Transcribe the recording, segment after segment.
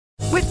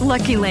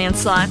Lucky Land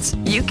Slots,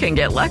 you can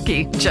get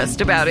lucky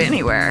just about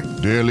anywhere.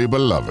 Dearly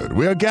beloved,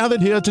 we are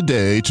gathered here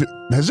today to...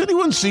 Has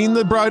anyone seen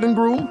the bride and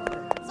groom?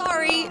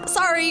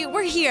 Sorry,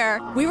 we're here.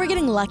 We were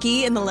getting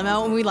lucky in the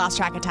limo and we lost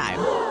track of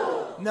time.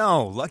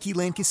 No, Lucky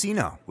Land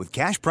Casino, with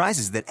cash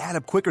prizes that add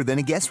up quicker than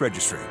a guest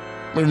registry.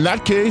 In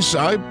that case,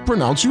 I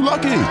pronounce you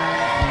lucky.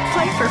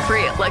 Play for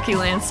free at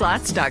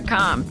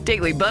LuckyLandSlots.com.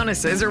 Daily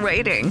bonuses are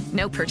waiting.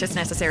 No purchase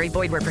necessary.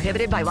 Void where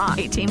prohibited by law.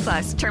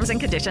 18+. Terms and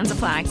conditions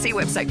apply. See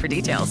website for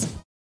details.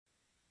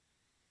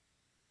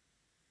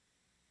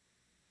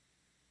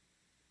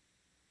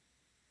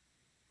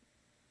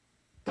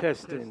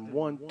 Testing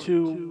 1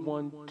 2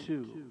 1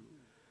 2.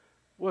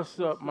 What's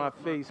up, my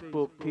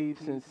Facebook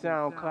peeps and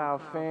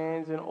SoundCloud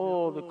fans and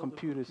all the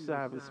computer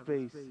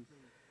cyberspace?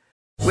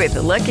 With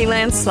the Lucky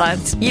Land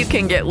Slots, you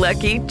can get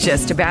lucky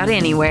just about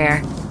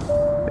anywhere.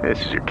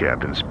 This is your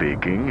captain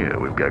speaking.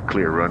 We've got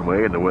clear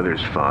runway and the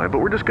weather's fine, but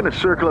we're just going to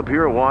circle up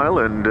here a while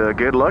and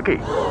get lucky.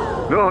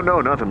 No,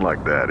 nothing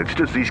like that. It's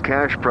just these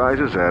cash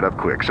prizes add up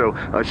quick. So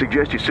I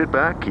suggest you sit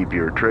back, keep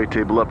your tray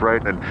table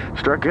upright, and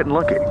start getting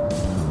lucky.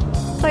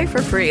 Play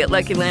for free at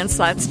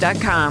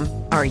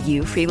LuckyLandSlots.com. Are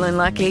you feeling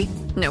lucky?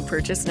 No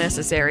purchase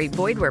necessary.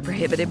 Void where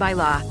prohibited by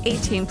law.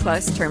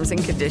 18+ terms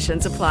and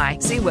conditions apply.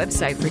 See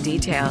website for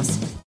details.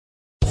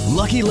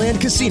 Lucky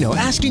Land Casino,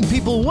 asking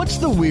people, what's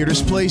the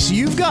weirdest place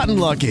you've gotten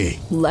lucky?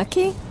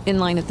 Lucky? In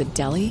line at the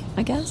deli,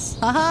 I guess?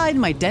 Aha, in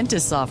my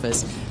dentist's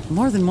office.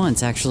 More than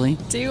once, actually.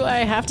 Do I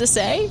have to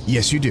say?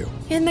 Yes, you do.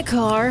 In the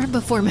car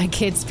before my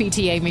kids'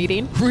 PTA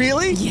meeting.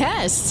 Really?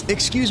 Yes.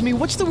 Excuse me,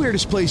 what's the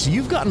weirdest place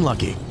you've gotten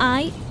lucky?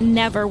 I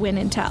never win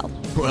and tell.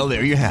 Well,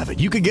 there you have it.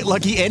 You can get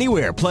lucky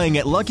anywhere, playing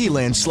at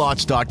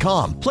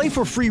LuckyLandSlots.com. Play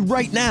for free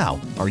right now.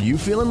 Are you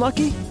feeling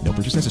lucky? No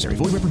purchase necessary.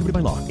 Void where prohibited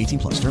by law.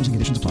 18+. Terms and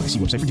conditions apply. See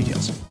website for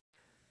details.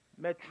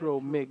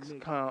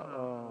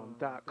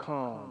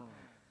 MetroMix.com.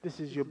 This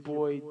is your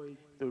boy,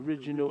 the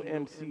original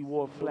MC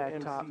War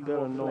Flat Top,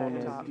 better known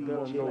as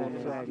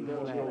DJ Flatty.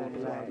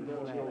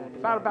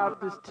 About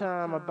this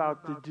time,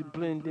 about to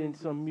blend in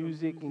some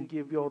music and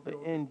give y'all the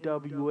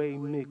N.W.A.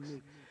 mix,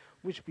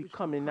 which be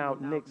coming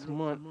out next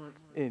month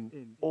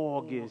in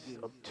August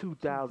of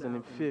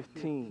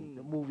 2015.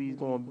 The movie's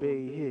gonna be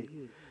a hit.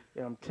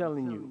 And I'm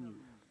telling you,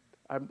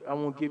 I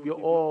want to give you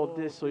all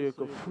this so you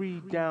can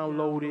free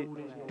download it,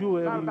 do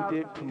whatever you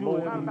did,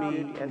 promote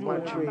me as my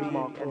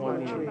trademark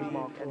going.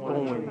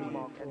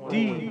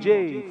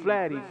 DJ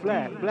Flatty,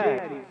 Flat,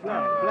 Black.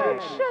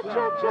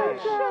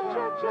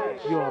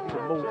 You are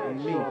promoting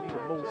me.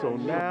 So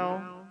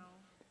now.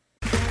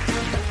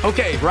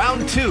 Okay,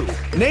 round 2.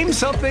 Name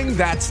something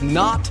that's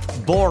not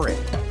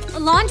boring. A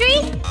laundry?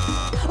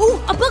 Ooh,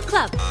 a book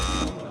club.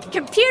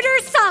 Computer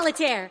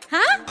solitaire,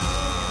 huh?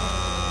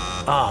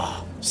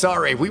 Ah,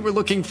 sorry, we were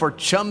looking for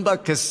Chumba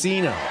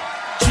Casino.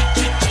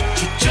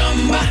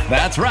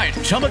 That's right,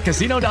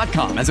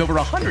 ChumbaCasino.com has over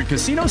 100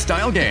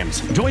 casino-style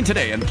games. Join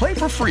today and play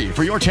for free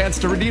for your chance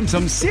to redeem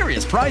some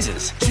serious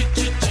prizes.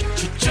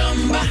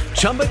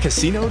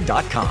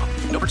 ChumbaCasino.com.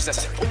 No purchase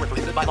necessary. Void where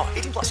prohibited by law.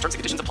 18+. Terms and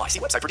conditions apply. See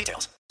website for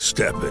details.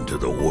 Step into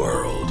the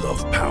world of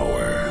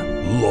power,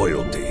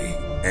 loyalty,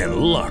 and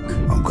luck.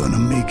 I'm gonna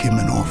make him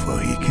an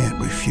offer he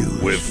can't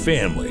refuse. With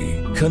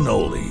family,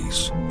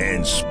 cannolis,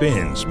 and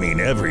spins mean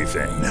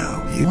everything.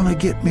 Now, you wanna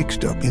get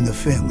mixed up in the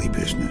family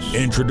business.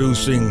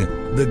 Introducing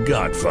The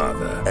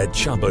Godfather at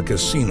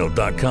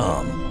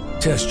ChumbaCasino.com.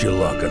 Test your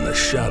luck in the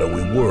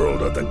shadowy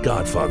world of The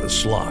Godfather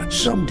slot.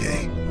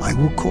 Someday, I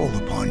will call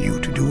upon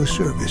you to do a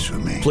service for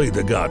me. Play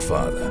The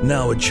Godfather,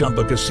 now at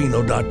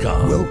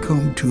ChumbaCasino.com.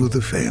 Welcome to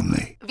the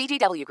family.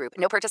 VGW Group.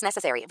 No purchase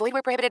necessary. Void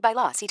where prohibited by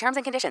law. See terms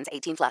and conditions.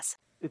 18+.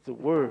 It's a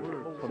word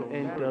from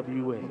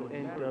N.W.A.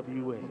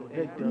 N.W.A.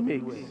 Let the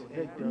mix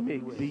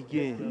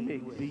begin.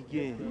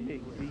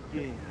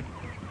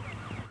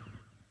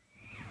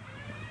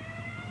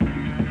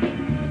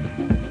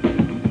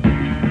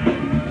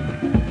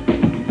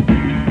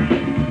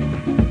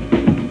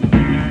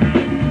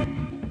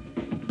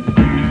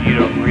 You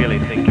don't really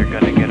think you're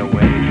gonna get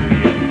away, do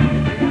you?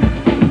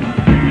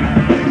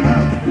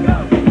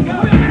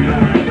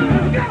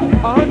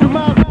 100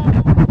 miles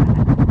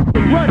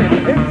running.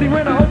 MC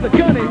Ren, I hold the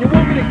gun in. You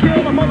want me to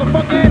kill my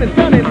motherfucker and it's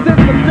done it.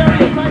 System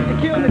stereotypes to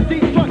kill and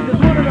destruct is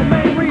one of the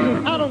main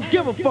reasons I don't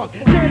give a fuck.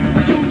 Chances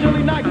are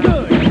usually not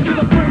good. She's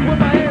a friend with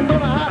my hands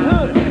on a hot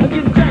hood. I'm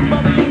getting jacked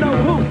by the you know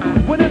who.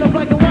 When in a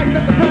black and white,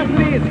 that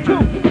capacity is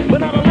true.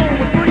 But not alone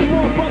with 3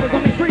 more brothers. I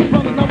mean street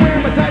brothers. Now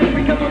wearing my tights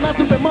because we're not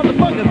stupid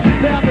motherfuckers.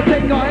 They have to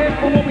take our heads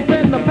for what we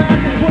said in the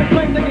past. Point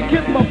blank, they can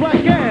kiss my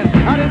black ass.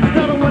 I didn't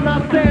settle when I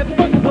said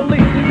fuck the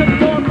police. Cause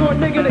it's hard for a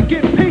nigga to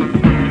get peace.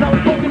 I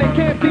was broken and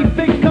can't be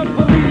fixed. Cause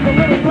police, the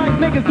little black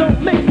niggas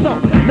don't mix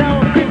up. Now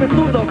I'm creeping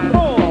through the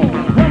floor.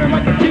 Running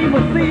like a G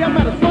with C, I'm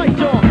at a slight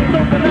jaw.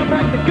 Soaking up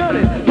back to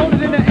gunning. Hold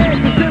it in the air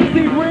cause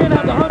MC ran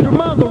out 100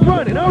 miles of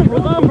running. I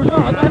ran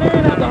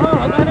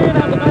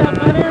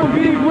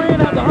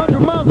out 100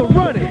 miles of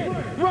running.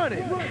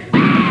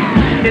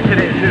 In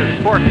today's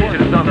news, 4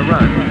 fugitives on the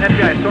run.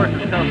 FBI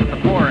sources tell us that the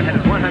 4 are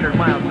headed 100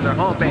 miles to their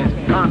home base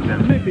in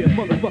Compton. Maybe a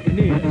motherfucking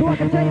name. So I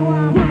can tell you why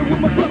I'm Riding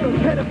with my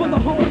brothers, headed for the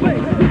home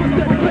base. We must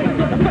steady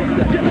face on the face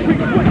that just reach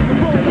race. The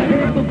road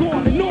ahead, go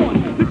on and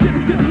on. This shit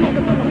is getting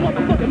longer than a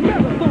motherfucking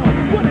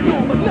marathon. Running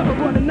on, but never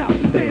running out.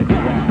 Stand by.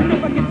 And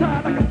if I get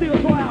tired, I can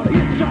still try out.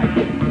 Hit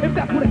trifle, if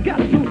that's what I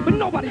gotta do. But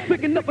nobody's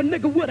picking up a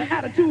nigga with an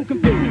attitude.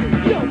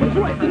 Confused. Yo, it's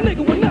right, the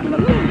nigga with nothing to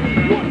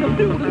lose. One of them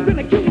dudes has been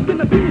accused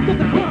and abused of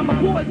the crime of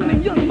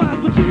poisoning young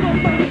minds, but you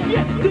don't learn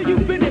shit till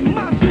you've been in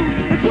my shoes.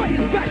 And Dre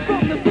is back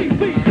from the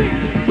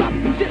CBT. Drop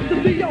some shit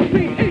to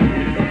D.O.P.E.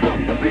 So fuck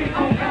the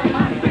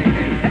B.O.L.I.C.E.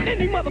 And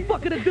any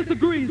motherfucker that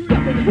disagrees,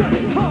 stepping,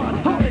 running hard,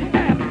 hauling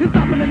ass, and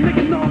stopping a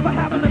nigga known for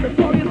having a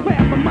notorious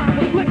past. My mind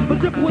was slick, but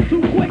Dipper was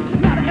too quick.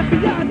 Now the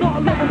FBI is all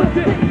over the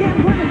dick.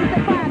 Damn runners as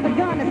they fired the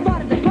gun and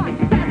started the clock.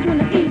 That's when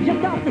the E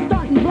jumped off the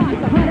starting block.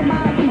 100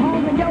 miles from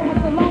home and yo,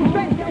 it's a long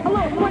stretch. A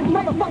little sprint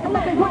motherfucker,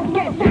 let me once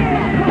get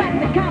back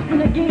to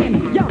Compton again.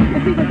 Yo,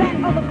 it's either that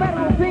or the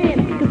federal pen.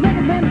 Cause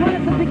niggas been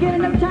running since the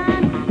beginning of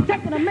time.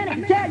 Taking a minute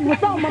to tell you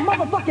what's on my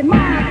motherfucking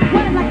mind.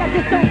 Running like I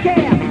just don't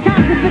care.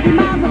 Compton 50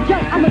 miles of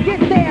jump, I'ma get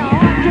there.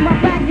 Arching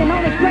my back and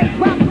on a straight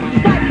route.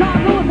 Just like Carl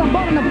Lewis, I'm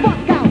balling the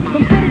fuck out.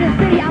 From city to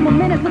city, I'm a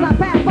menace till I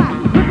pass by.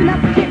 Ripping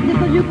up shit just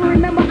so you can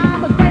remember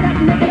I'm a straight up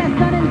nigga that's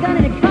done and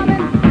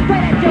coming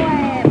straight at your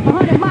ass.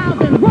 100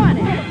 miles and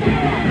running.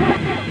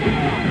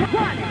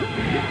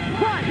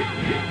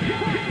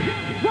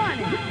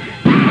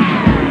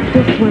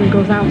 This one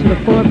goes out to the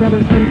four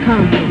brothers from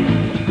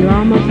Compton. You're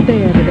almost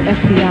there, but the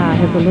FBI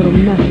has a little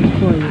message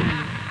for you.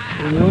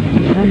 And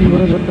you'll tell you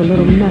what's a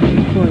little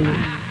message for you.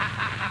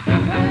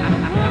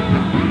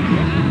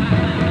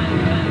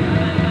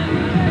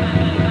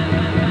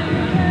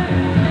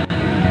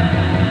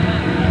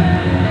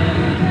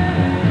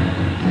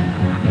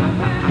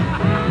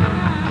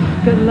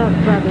 Good luck,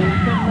 brothers.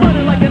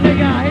 Running like a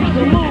nigga, I hate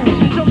to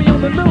lose. Show me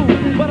on the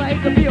news, but I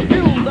hate to be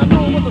abused. I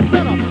know it was a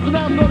setup, so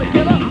now I'm gonna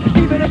get up.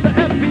 Even if the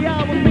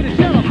FBI wants me to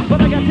shut up.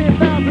 But I got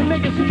 10,000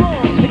 niggas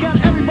strong. They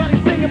got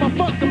everybody singing my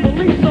fuck the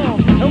police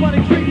song. And why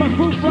they treat my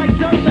group like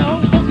dirt, their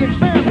whole fucking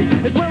family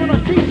is wearing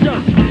our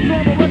t-shirts. So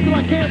I'm arrested,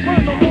 I can't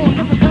run no more.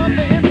 Cause it's time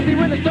for MC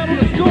when they settle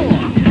the score.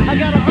 I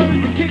got an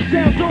urge to kick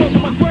down doors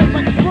in my grave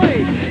like a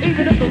slave.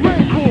 Even if the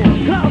rain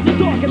pours, clouds are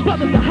dark and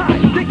brothers are high.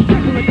 Dick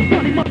tickling, the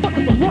funny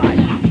motherfuckers are right.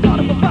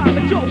 Started for 5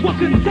 and Joe, what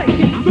couldn't take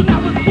it. So now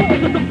it's 4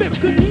 cause the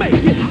 5th couldn't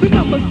make it. The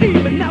number's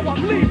even, now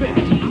I'm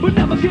leaving. But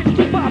never get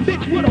to my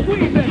bitch with a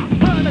weaving.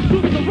 Her and the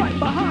troops are right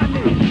behind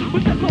me.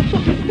 But that's so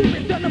fucking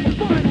stupid, they'll never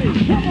find me.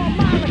 1 more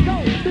mile to go,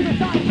 through the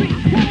dark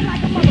streets. Running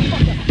like a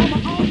motherfucker, on my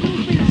own 2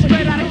 feet.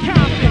 Straight out of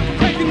Compton,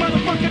 crazy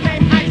motherfucker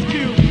named Ice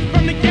Cube.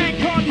 From the gang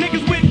called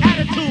niggas with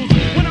attitudes.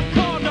 When I'm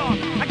called off,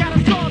 I got a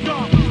sawed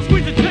off.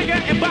 Squeeze the trigger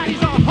and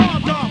bodies are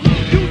hauled off.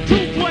 You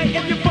too, boy,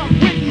 if you fuck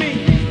with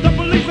me. The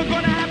police are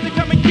gonna have to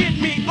come and get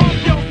me off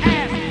your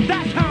ass.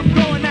 That's how I'm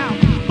going out.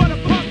 For the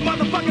punk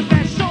motherfuckers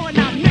that's showing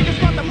out.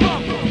 Niggas want the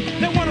mumble,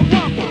 they wanna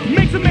rumble.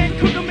 Mix 'em and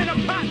cook 'em in a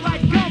pot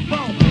like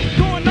gumbo.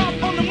 Going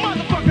off on the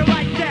motherfucker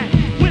like that.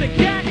 With a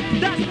gat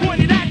that's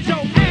pointed at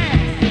your ass.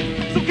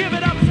 So give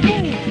it up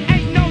smooth.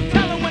 Ain't no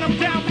telling when I'm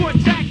down for a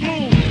jack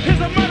move.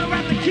 Here's a murder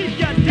rap to keep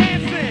ya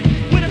dancing.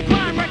 With a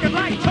crime record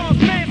like Charles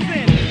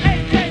Manson.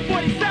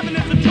 AK-47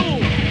 is a tool.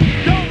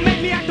 Don't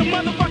make me act a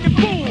motherfucking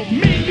fool.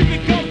 Me and you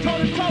can go toe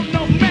to toe,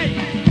 no mate.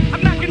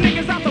 I'm knocking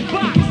niggas out the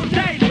box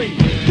daily.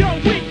 Yo,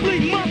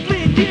 weekly,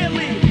 monthly, and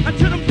yearly.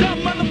 Until them dumb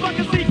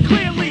motherfuckers see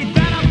clearly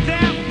that I'm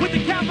down with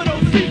the capital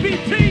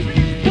CBT.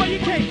 Boy, you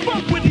can't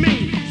fuck with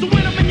me. So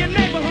when I'm in your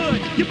neighborhood,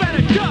 you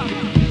better duck.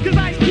 Cause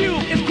Ice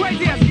Cube is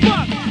crazy as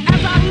fuck.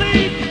 As I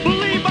leave,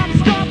 believe I'm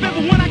starving.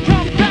 But when I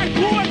come back,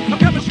 boy, I'm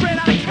coming straight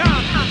out of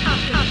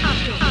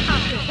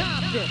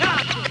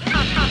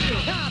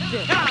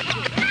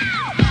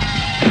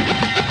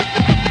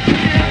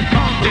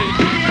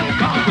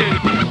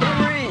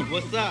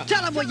What's up?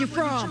 Tell them where you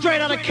from.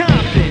 Straight out of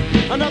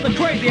Compton, another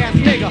crazy ass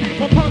nigga.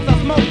 When punks I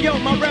smoke, yo,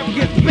 my rep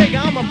gets bigger.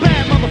 I'm a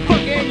bad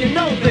motherfucker and you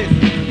know this.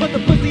 But the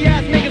pussy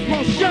ass niggas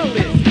won't show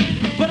this.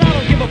 But I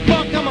don't give a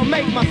fuck, I'ma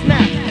make my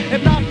snaps.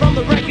 If not from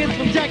the records,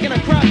 from jacking a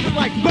crop, just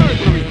like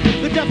burglary.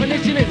 The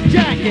definition is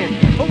jacking.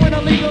 But when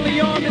I'm legally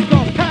armed, it's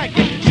called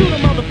packing. Shoot a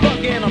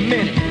motherfucker in a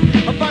minute.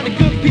 I find a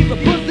good piece of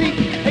pussy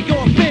and go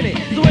up in it.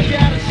 So if you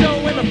had a show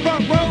in the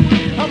front row,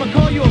 I'ma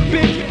call you a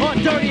bitch or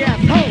a dirty ass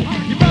hoe.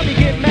 You probably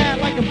get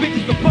mad like a bitch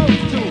is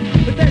supposed to.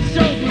 But that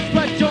shows me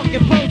slut junk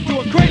and pose to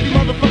a crazy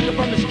motherfucker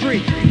from the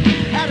street.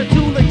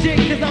 Attitude legit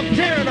cause I'm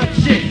tearing up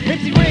shit.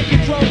 MC Red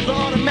controls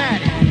are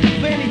automatic.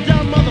 For any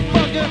dumb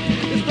motherfucker,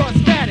 it starts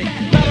static.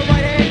 Not a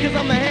right hand cause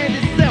I'm the hand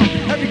itself.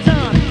 Every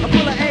time I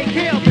pull an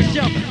AK off the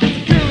shelf, the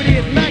security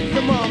is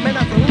maximum and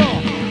that's a law.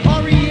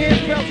 R.E.N.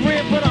 spells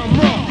red but I'm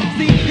wrong.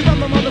 See, cause I'm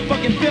the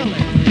motherfucking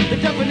villain. The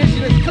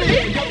definition is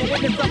clear. You're the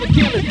witness of a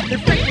killing.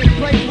 It's taking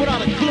place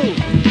without a clue.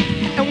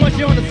 And once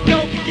you're on the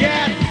scope,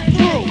 yeah, it's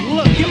through.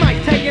 Look, you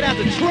might take it as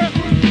a trip,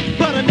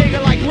 but a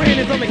nigga like Ren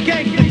is on the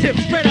gangster tip,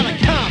 straight out of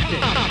Compton.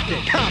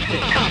 Compton,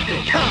 Compton,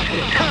 Compton,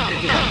 Compton,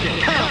 Compton,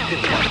 Compton,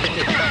 Compton,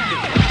 Compton, Compton.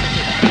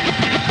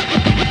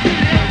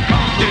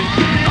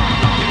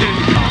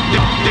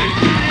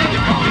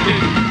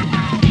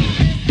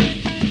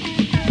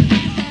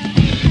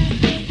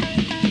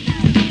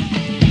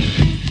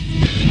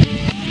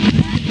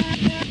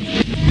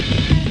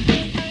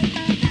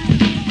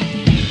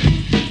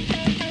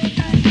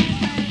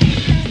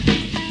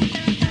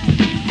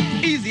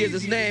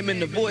 name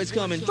and the voice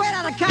coming straight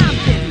out of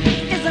Compton.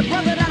 It's a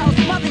brother that'll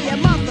smother your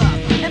mother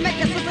and make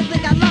your sister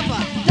think I love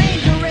her.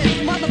 Dangerous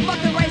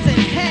motherfucker raising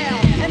hell.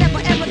 And if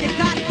I ever get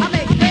caught, I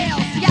make bail.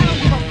 See, I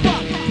don't give a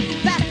fuck.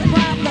 That's the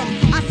problem.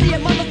 I see a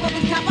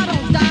motherfucking cop, I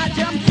don't dodge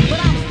him. But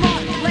I'm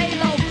smart, lay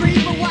low,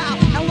 creep a while.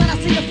 And when I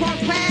see the punk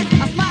pass,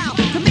 I smile.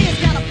 To me it's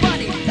kinda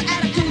funny. The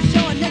attitude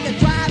show a nigga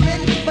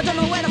driving, but don't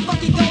know where the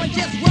fuck he going,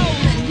 just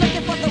rolling.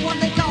 Looking for the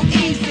one they call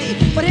easy.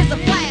 But here's a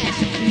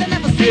flash. They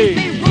never see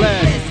me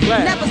ruthless.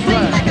 Never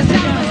seen like a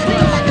shot, but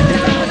seen like a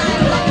shot when I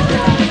ain't like a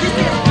shot. You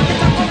see the fucking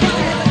talk over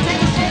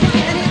hesitation.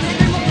 And here's the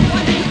scream of the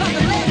one who's about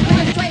to leg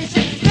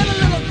penetration. Still a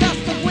little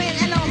gust of wind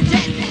and I'm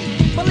jetting.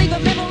 Believe a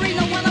memory,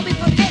 no one I'll be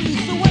forgetting.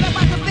 So what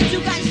about the bitch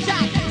you got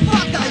shot?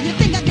 Fucker, you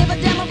think I give a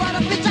damn about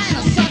a bitch? I ain't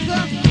a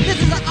sucker.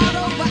 This is an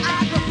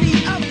autobiography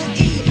of the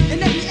E. And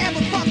if you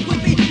ever fuck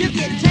with me, you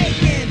get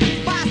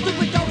taken by a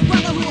stupid dope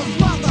brother who will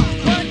smother.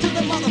 Word to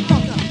the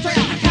motherfucker. Straight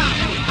out of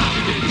Compton.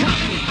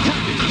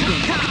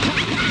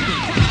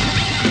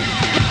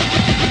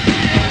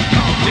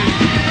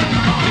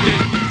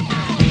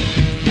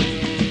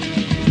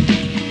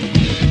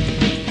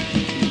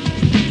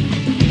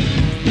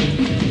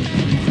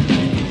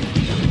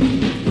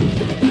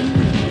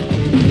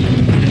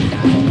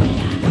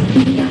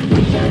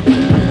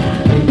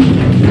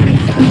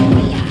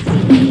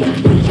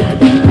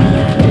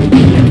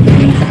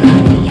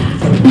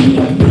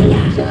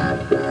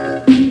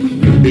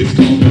 It's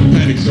called the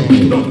panic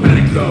zone. The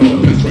panic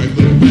zone. That's right,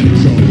 the panic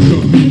zone.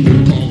 Some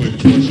people call it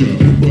torture,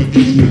 but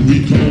it's what we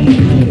call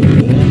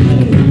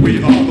home.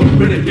 We are the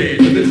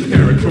renegades of this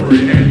territory,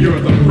 and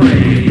you're the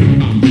prey.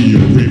 I'm the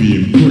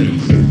Arabian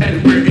Prince,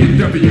 and we're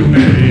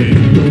N.W.A.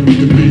 Don't need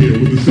to fear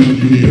with the sound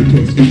you hear,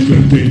 cause it's a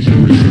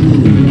dangerous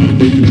groove. I'm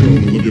in control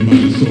of your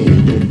mind and soul.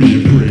 Don't be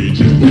afraid,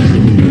 just bust the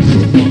move. So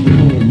fuck from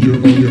home, you're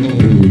on your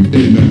own.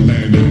 In the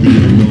land of the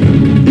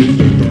unknown. It's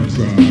the dark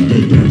side. The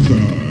dark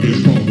side. It's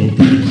called the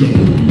panic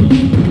zone.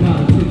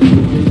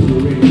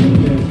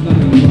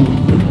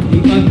 The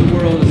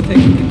underworld is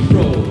taking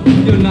control.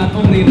 You're not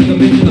only in the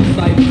dimension of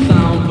sight and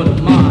sound, but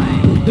of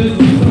mind. There's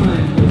a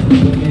sign for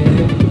the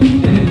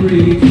and it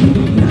reads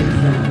the panic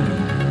zone.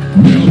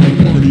 Now the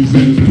party's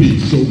at its peak,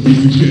 so we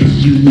suggest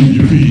you move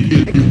your feet.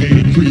 If you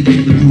ain't, create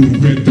the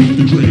groove, and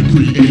Dr. Dre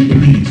create the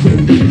beat. So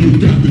if you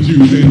got the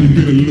juice and you've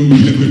been a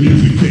loose, let the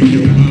music take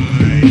your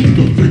mind.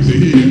 Don't fix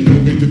it here,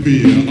 don't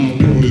interfere, our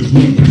world is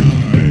one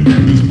kind.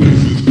 This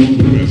place is called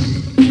the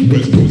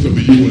West Coast of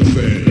the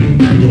USA.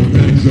 The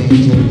panic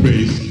zone's home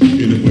base,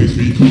 in a place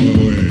we call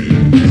LA.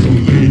 So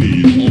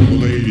ladies, all the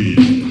ladies,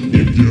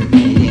 if you're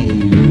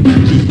alone,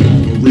 just call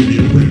the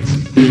Radio Prince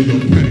in the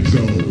panic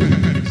zone.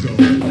 Panic zone.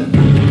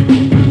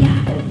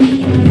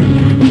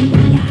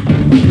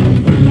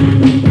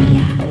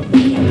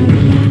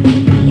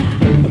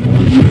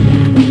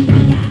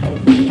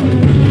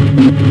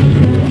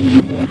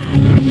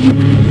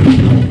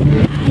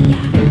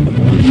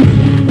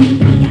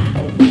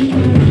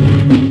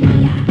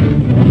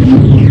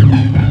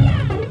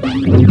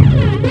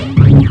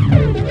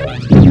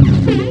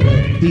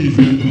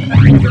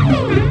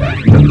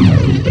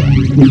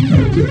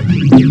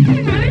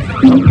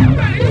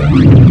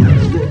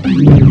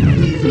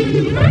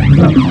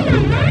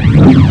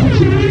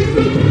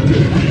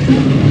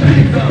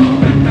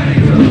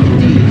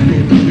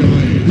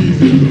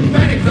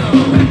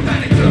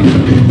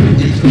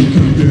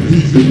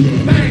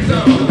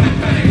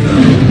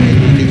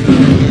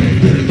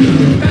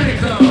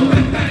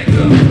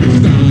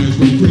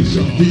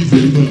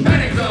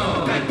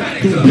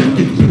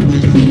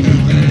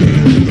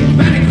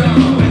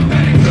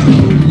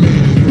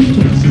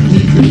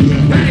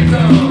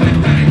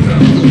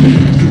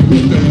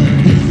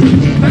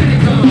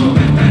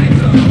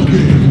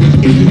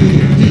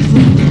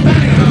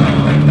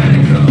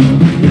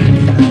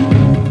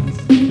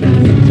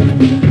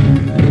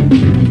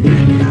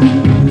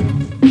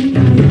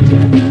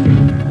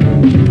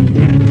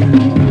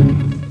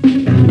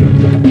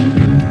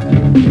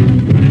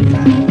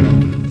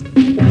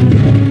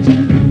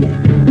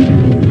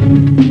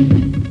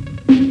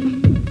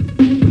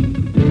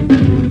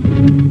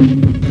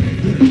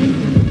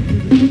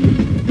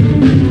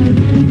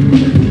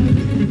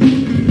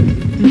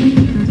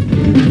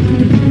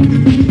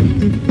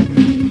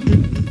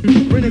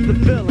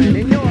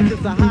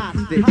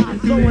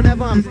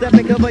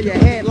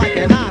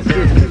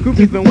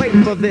 Been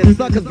waiting for this,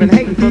 suckers been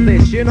hating for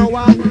this. You know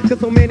why? Cause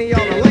so many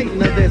y'all relating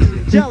to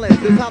this. Jealous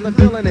is how they're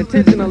feeling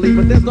intentionally,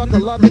 but they start to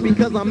love it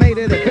because I made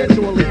it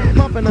eventually.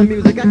 Pumping the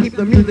music, I keep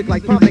the music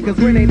like pumping, cause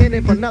Ren ain't in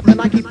it for nothing.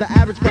 I keep the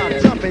average crowd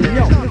jumping.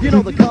 Yo, you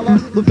know the color,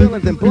 the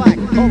villains in black.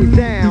 Always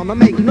down, I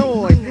make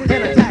noise and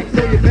attack,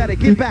 so you better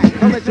get back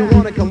unless you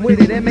wanna come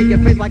with it and make your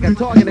face like a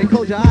target and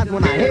close your eyes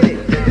when I hit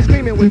it. You're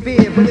screaming with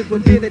fear, but it's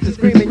with fear that you're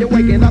screaming. You're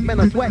waking up in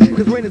a sweat,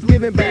 cause Ren is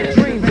giving back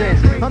dreams.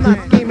 And I'm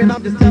not scheming,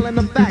 I'm just telling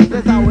the facts.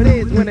 That's how it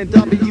is when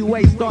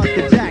N.W.A. starts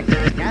to jack.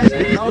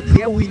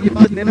 Yeah, we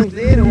and I'm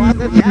saying I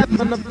said that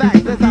from the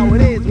facts. That's how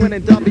it is when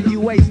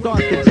N.W.A.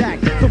 starts to jack.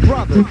 So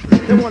brothers,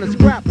 they wanna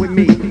scrap with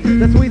me.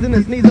 They're squeezing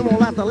and sneezing,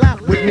 won't have to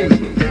laugh with me.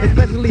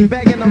 Especially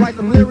begging to write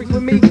some lyrics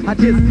with me. I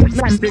just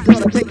smacked it,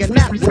 gonna take a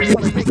nap. Cause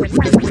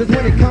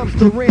when it comes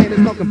to Ren, there's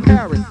no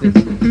comparison.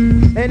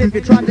 And if you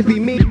try to be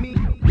me,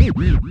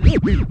 quite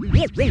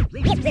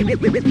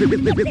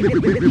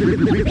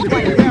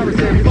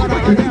embarrassing. But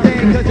I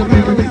understand cause you're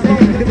mentally slow.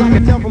 Cause I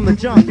can tell from the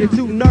jump, you're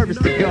too nervous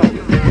to go.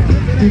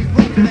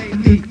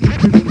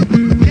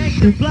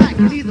 Black,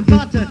 he's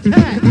about to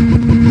attack.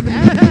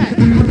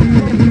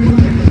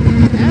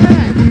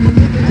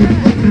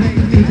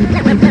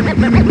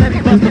 Let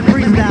me bust a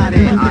freestyle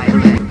in.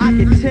 I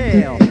can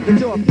tell that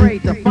you're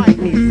afraid to fight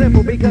me.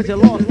 Simple because you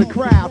lost the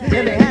crowd.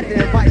 And they had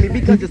to invite me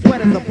because your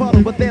sweat is a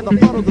puddle. But they're the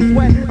puddles of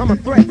sweat. I'm a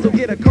threat, so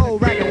get a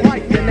cold rag and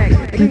wipe your neck.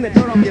 And clean the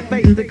dirt off your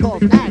face that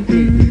cause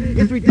acne.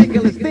 It's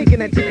ridiculous thinking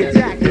that you can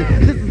jack me.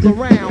 This is the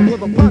round where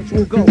the punch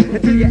will go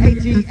until your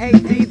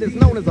H-E-A-D that's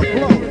known as a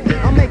blow.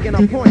 I'm making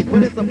a point,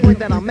 but it's a point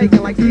that I'm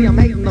making. Like, see, I'm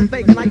hating the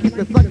fake, and I keep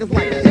the suckers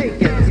like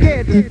shaking.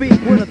 Scared to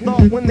speak with a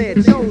thought when they're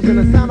chosen.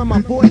 The sound of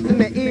my voice in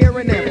their ear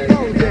and they're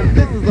frozen.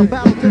 This is a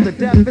battle to the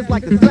death, it's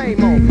like the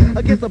same old.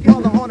 Against a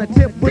brother on a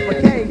tip with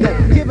a cane go.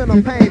 Giving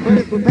them pain, but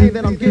it's the pain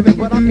that I'm giving.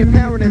 But I'm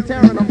comparing and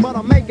tearing them, but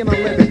I'm making a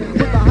living.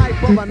 With the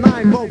hype of a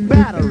 9-volt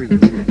battery.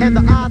 And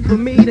the odds for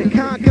me to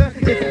conquer,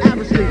 it's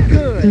averagely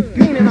good.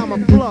 Meaning I'm a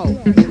flow.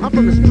 I'm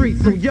from the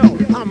streets, so yo,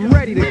 I'm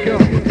ready to go.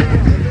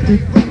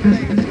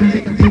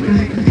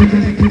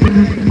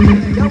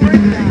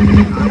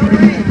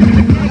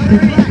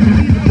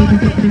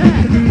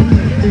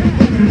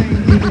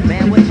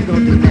 Man, what you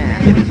gonna do now?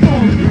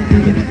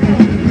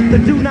 The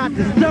do not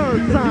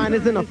disturb sign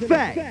is in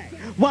effect.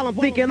 While I'm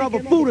thinking of a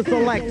food to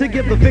select to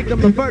give the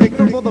victim the verdict.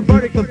 So for the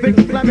verdict, the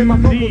victim slamming my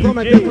vocals on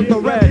a disc with the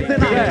rest.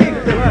 Then I kick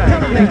them, tell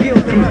them they're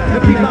guilty.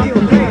 And peep out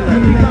the trailer.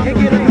 And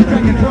get up and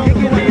track and drum so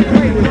I can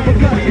play with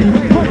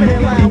percussion. Pumping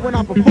it loud when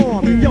I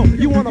perform. Yo,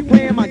 you wanna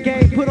play in my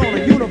game? Put on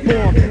a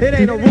uniform. It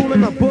ain't a rule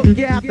in the book,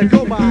 you have to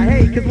go by.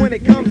 Hey, cause when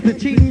it comes to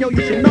cheating, yo,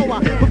 you should know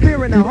I put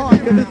fear in the heart.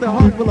 Cause it's a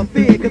heart full of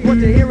fear. Cause what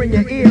you hear in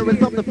your ear is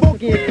something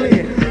funky and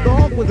clear. The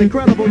Hawk was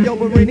incredible, yo,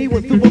 but when he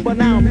was super, but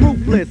now I'm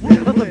ruthless.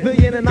 A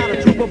civilian and not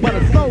a trooper, but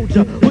a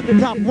soldier with the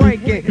top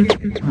ranking.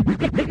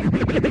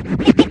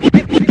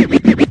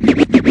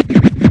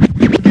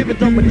 Give it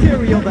the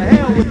material, the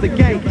hell with the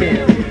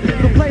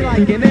ganking. So play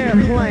like an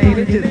airplane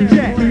and just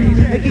jet.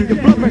 And keep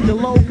your blood pressure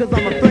low, cause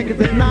I'm a threat. Cause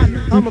if not,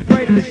 I'm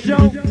afraid to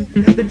show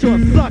that you're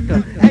a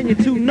sucker and you're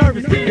too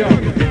nervous to go.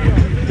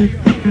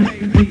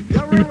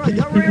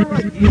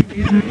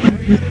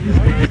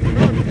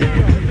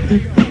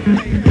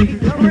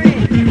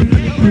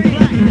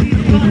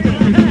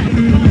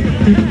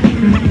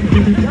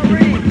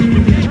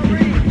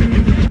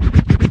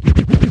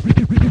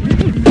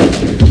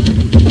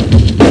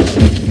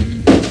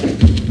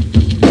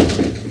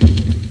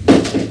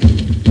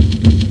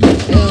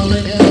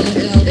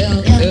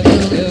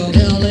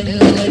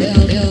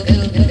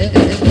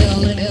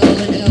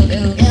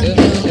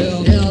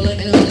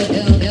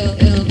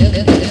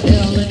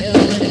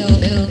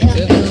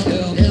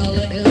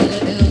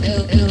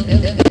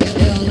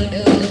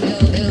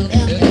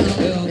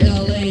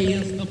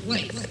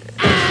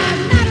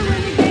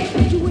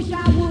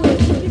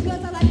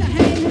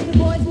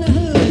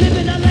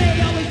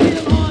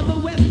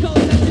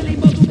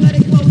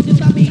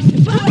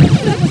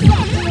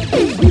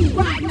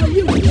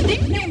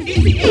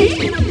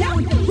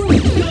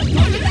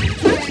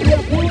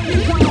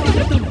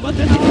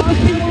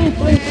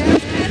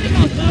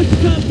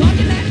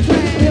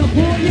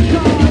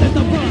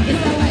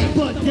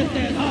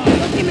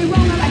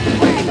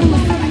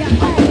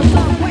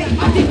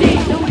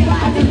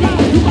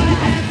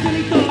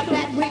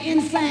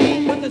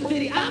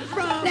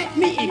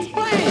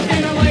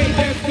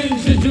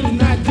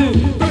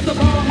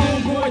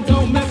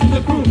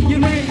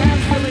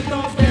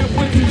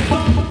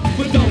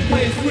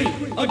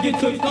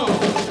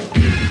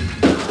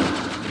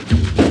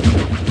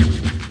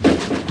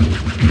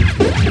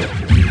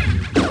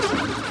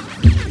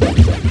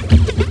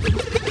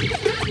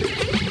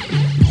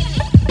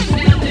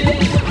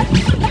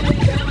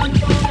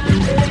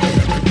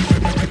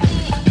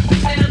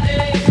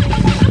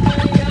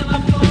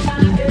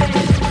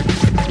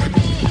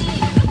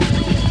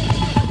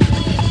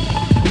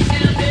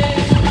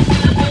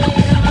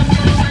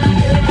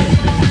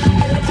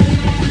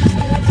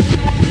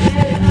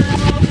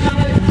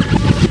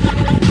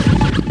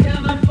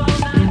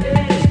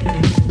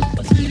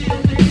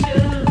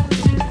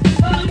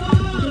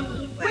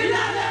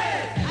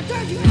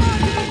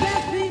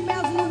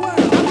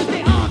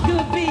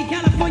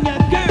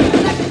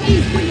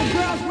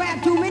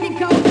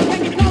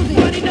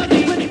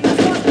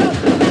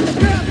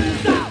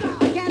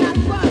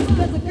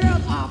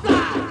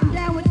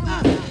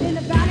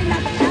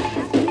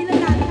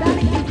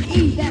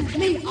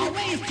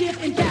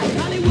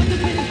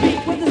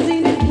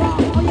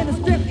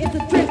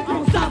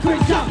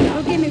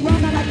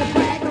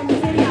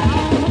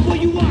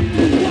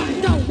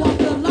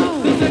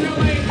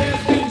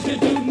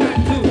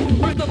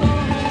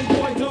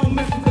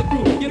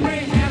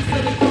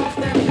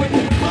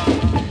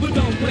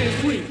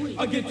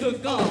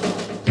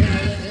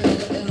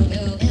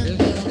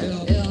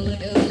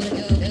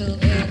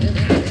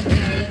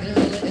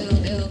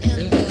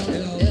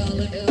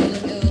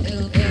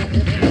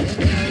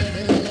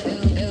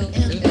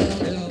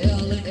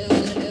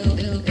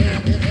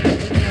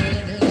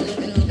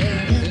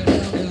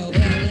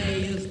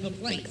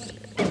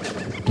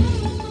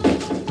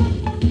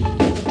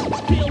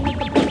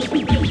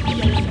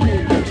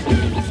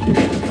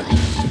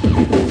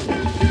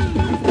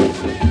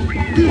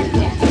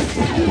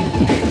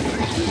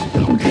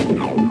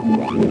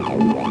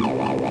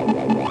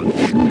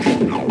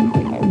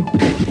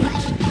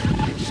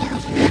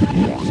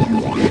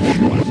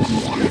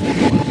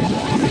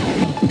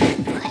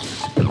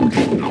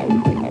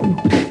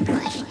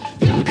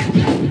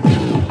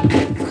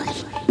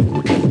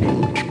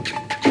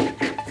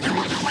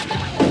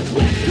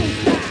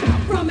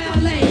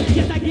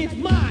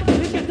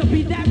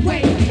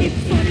 way. It's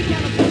sunny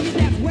California,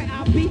 that's where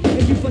I'll be.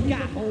 If you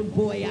forgot,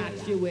 homeboy,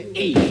 I chew it.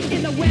 E.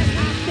 In the West,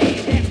 I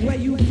stand, that's where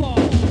you fall.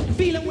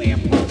 Feeling where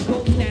punk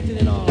goes snatching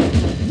it all.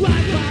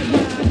 Ride,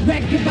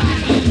 wrecked by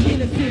E. In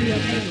the city of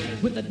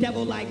A. With a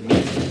devil like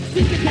me.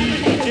 See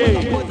contaminated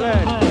with a boys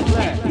on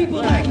hard.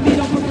 People like me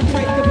don't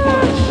perpetrate the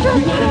fun.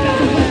 You wanna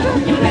battle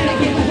well, you better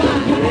get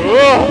wild.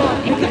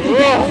 Because you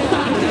got to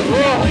stop.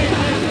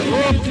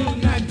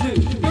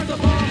 First of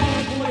all,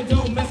 homeboy,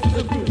 don't mess with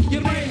the group. You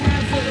may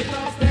have silly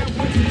thoughts that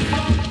went too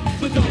far,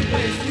 but don't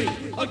play sweet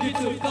or get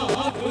too far.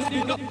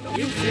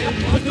 You said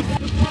what the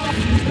fuck?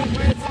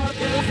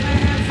 You may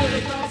have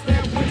silly thoughts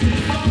that went too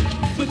far,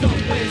 but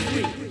don't play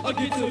sweet or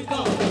get too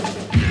far.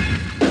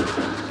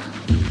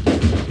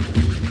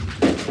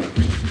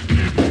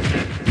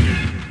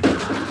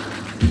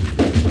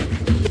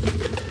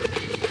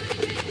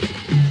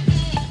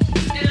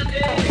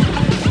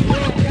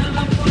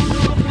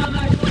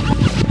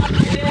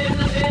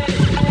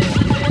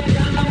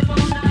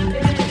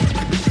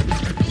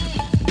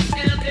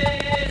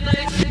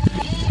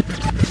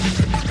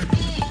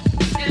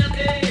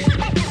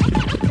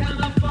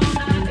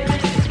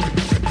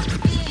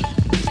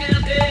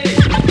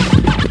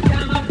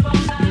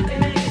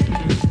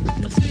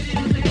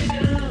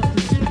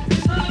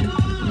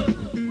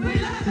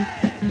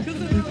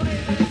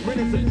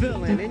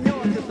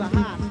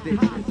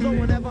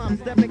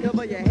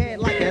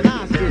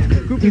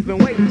 He's been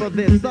waiting for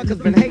this, suckers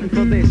been hating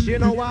for this. You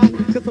know why?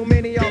 Cause so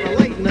many y'all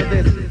relating to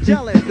this.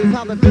 Jealous is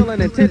how they're feeling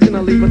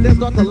intentionally, but they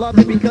start to love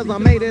it because I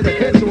made it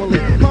eventually.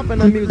 Pumping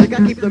the music,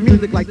 I keep the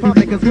music like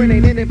pumping, cause Ren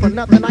ain't in it for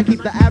nothing. I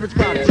keep the average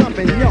crowd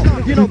jumping. Yo,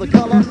 you know the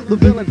color, the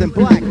villains in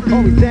black.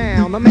 Always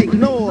down, I make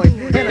noise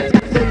and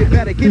attack, so you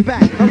better get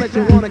back. Unless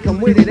you wanna come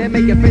with it and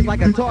make your face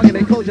like a target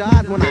and close your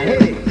eyes when I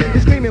hit it.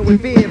 You're screaming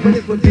with fear, but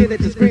it's with fear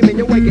that you're screaming.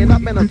 You're waking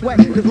up in a sweat,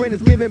 cause Ren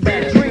is giving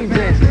back dreams.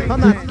 And I'm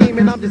not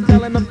scheming, I'm just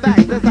telling the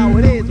facts. That's how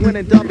it is when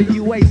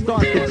N.W.A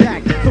starts to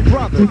jack. So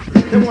brothers,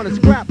 they wanna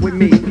scrap with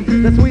me.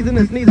 They're squeezing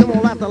and sneezing,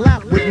 won't have to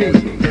laugh with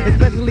me.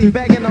 Especially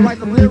begging to write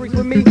some lyrics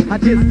with me. I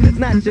just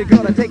snatch your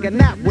girl to take a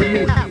nap with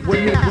me. Cause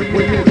when it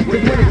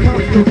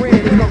comes to Ren,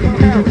 it's no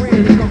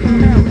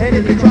comparison. And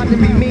if you try to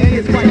be me,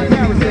 it's quite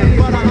embarrassing.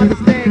 But I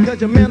understand cause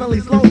you're mentally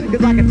slow.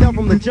 Cause I can tell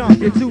from the jump,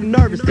 you're too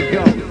nervous to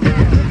go.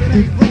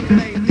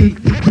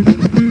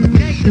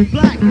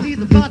 Black,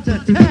 he's about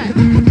to attack.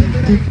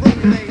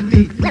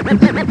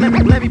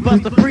 Let me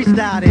bust a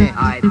freestyle then.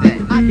 I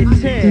can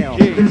tell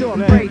that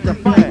you're afraid to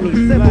fight me.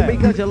 Simple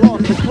because you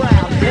lost the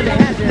crowd. And they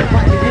had to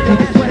invite me. You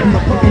think sweat in the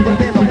phone, but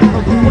there's a lot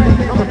of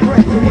sweat. I'm a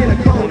threat to get a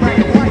cold like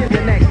a wire in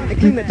your neck. And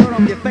clean the dirt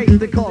off your face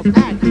that cause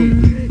acne.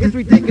 It's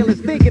ridiculous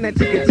thinking that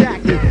you can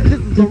jack me.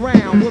 This is a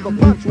round where the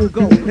punch will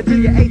go until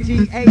your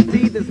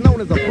H-E-A-D that's known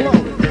as a blow.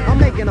 I'm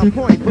making a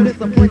point, but it's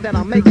a point that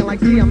I'm making. Like,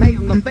 see, I'm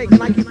hating the fake,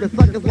 and I keep the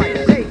suckers like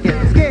shaking.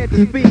 Scared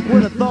to speak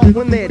with a thought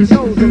when they're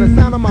chosen. The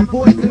sound of my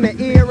voice in their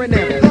ear and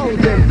they're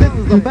frozen. This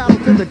is a battle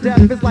to the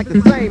death, it's like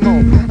the same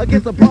old.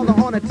 Against a brother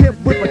on a tip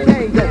with a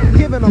cane go.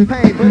 Giving them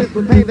pain, but it's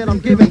the pain that I'm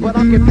giving. But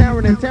I'm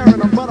comparing and tearing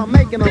them, but I'm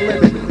making a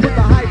living. With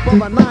the hype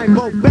of a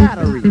 9-volt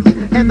battery.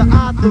 And the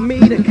odds for me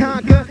to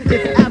conquer,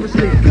 it's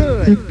averagely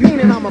good.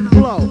 Meaning I'm a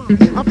flow.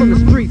 I'm from the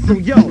streets, so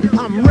yo,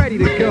 I'm ready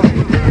to go.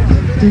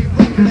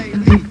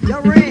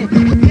 You're in.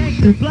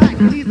 Black,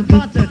 he's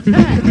about to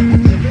attack.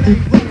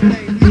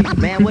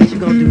 Man, what you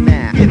gonna do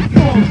now?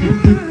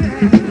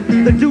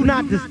 The do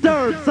not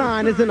disturb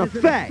sign is in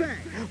effect.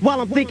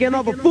 While I'm thinking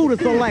of a food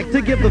to select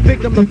to give the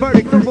victim the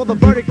verdict. So for the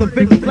verdict, the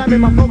victim slamming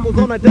my vocals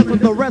on the desk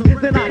with the rest.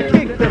 Then I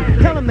kick them,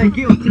 tell them they're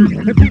guilty,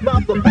 and beat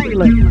out the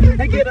bailiff.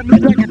 And get a new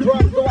track and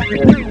drum so I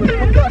can play with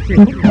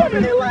percussion.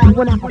 Coming in loud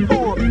when I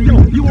perform.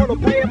 Yo, you wanna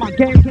play in my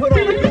game, put on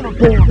a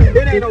uniform.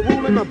 It ain't a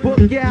rule in the book,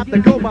 you have to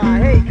go by.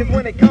 Hey, cause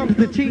when it comes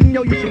to cheating,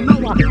 yo, you should know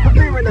I'm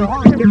fearing the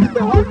heart. It's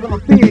the heart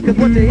of fear, cause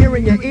what you hear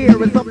in your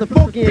ear is something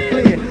funky and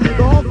clear.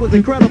 The Hulk was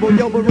incredible,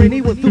 yo, but Ren,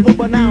 he was super,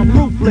 but now I'm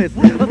ruthless.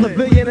 A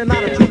civilian and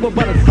not a trooper,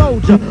 but a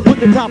soldier with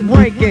the top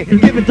ranking,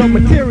 giving dope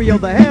material,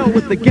 the hell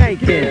with the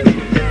ganking.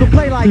 So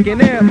play like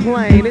an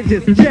airplane and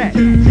just jet,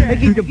 and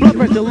keep your blood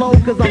pressure low,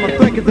 cause I'm a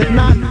threat, cause if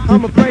not,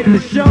 I'm afraid to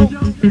show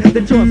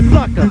that you're a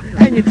sucker,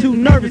 and you're too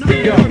nervous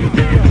to go.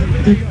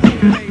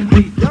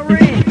 You're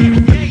in.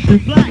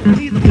 Black,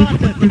 he's about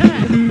to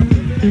attack.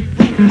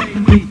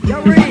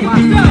 You're in.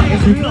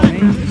 It's real,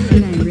 man. This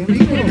shit ain't real. Be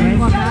cool, man.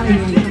 Walk out of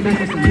here and come back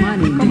with some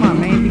money. Come on,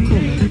 man. Be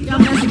cool. Y'all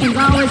Mexicans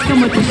always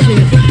come with this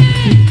shit.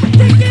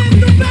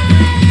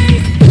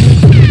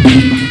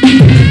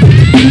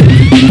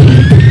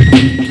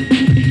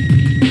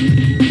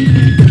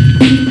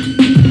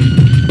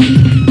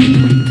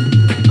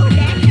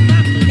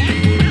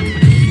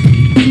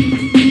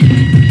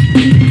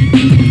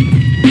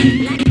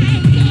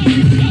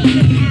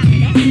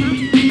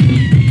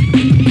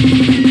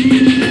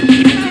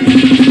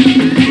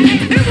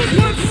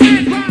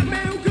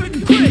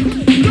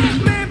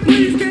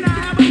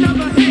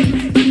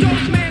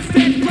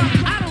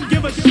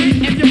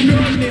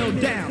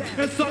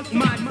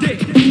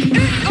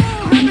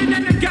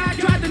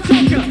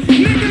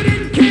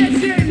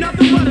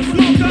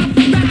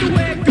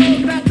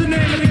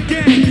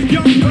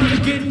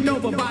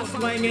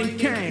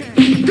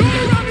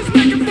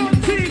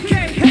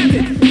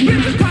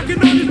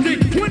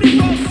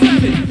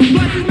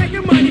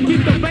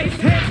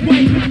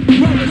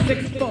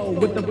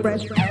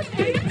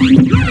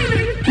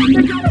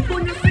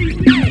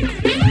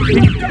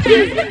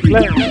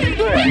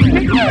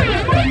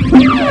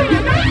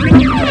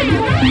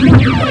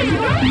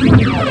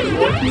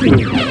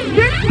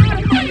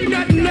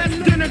 Nothing less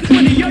than a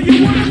 20. Yo,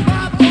 you want a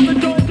vibe on the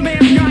dope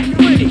man got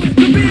plenty. To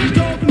be a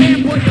dope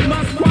man, boy, you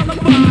must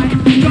qualify.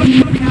 Don't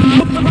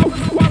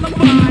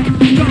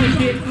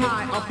get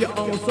high off your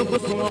own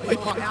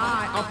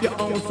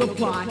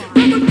supply.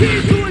 From a P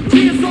to a G,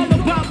 it's all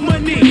about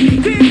money.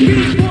 10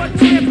 P's for a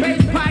 10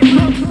 bass pipe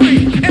come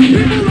free. And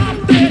people out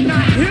there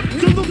not hip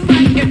to the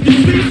fact. If you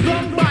see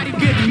somebody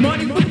getting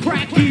money for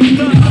crack, he's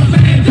the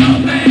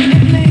dope man.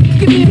 Hey, man,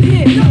 give me a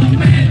hit. Dope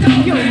man.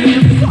 Yo,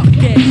 man, fuck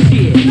that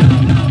shit.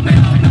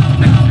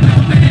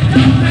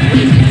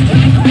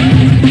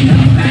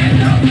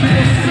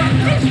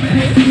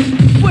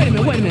 Wait a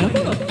minute,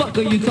 who the fuck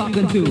are you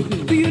talking to?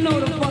 Do you know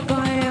the fuck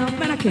I am?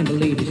 Man, I can't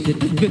believe this shit.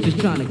 This bitch is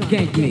trying to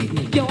gank me.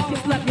 Yo, I'm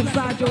slept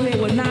inside your head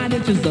with 9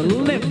 inches of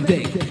lip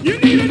dick. You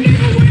need a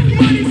nigga with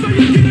money, so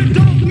you get a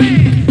dope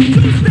man.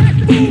 2-stack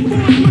food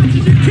for as much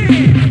as you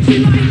can. She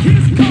like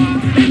his car,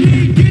 and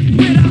he get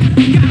with her.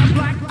 Got a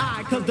black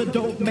eye, cause the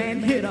dope man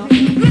hit her. Let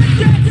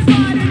that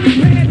slide and you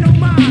pay no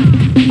mind.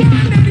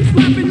 Find that he's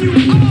slapping you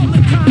all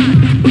the time.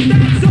 But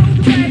that's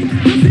okay,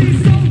 cause he's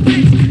so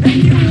rich. And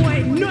you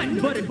ain't nothing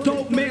but a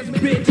dope man's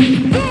bitch.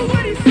 Do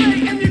what he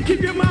say and you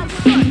keep your mouth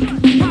shut.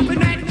 Popping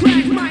that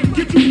crack might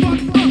get you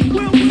fucked up.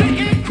 We'll sit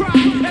and cry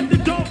at the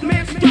dope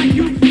man strike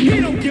you. He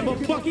don't give a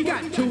fuck, he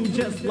got two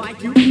just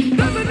like you.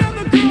 There's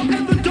another girl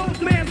in the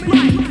dope man's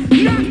life.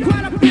 Not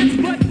quite a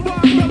bitch, but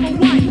far from a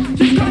wife.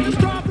 She's called a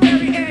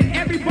Strawberry and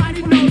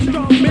everybody knows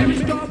Strawberry.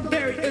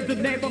 Strawberry is the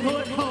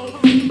neighborhood hoe.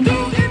 Do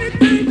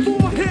anything for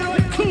a hit or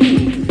two.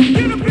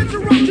 Get a bitch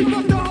around, she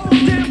fuck the whole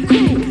damn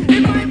crew.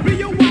 It might be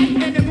your wife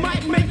and it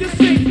might make you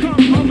sick.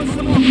 Come home and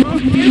some more.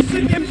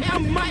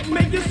 It might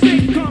make you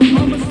sick. Come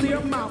home and see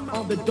her mouth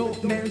on the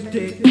dope man's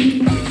dick.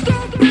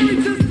 Strawberry,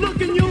 just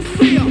look and you'll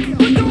see her.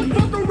 But don't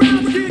fuck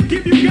around, she'll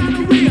give you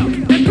gonorrhea.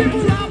 And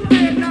people out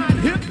there not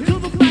hip to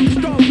the fact.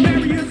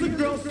 Strawberry is a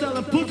girl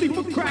selling pussy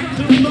for crack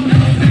to the dope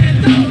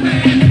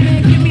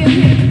man, give me a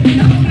hit.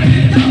 Dope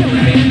man,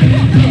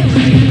 fuck that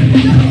shit.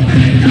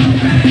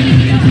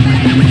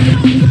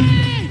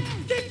 Dope man,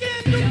 kick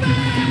in the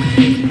bag.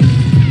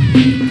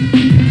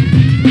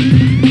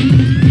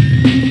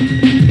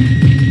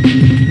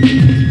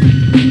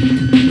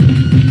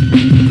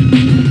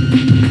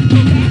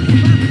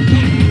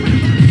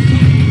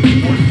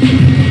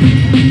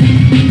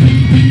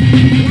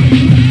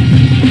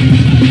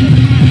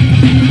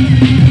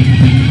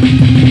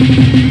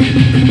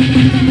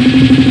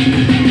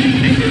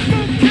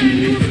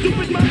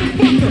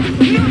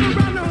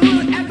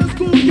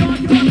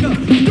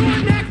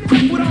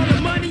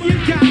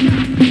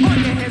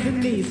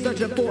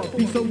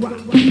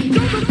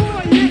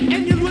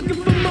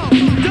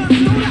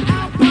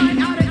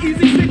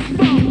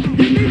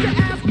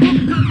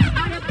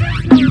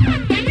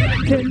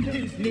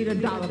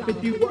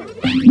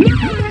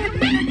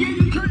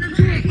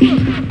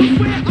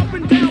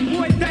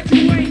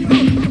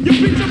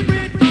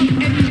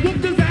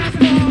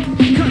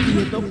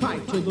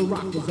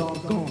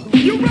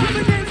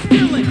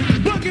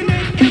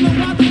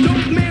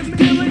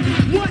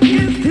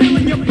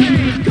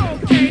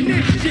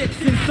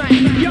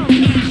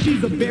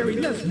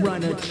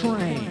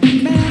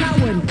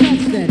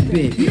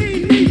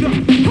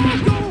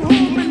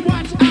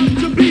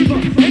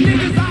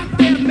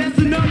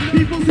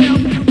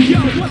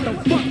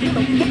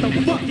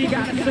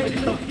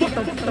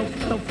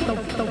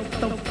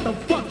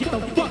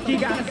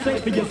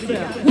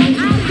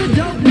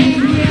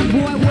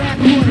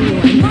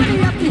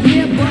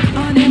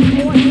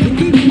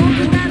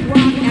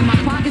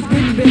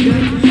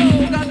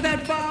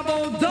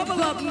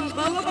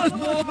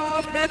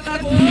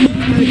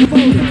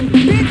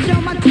 Bitch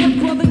on my tip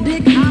for the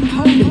dick I'm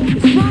holding.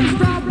 Sprung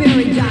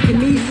strawberry jocking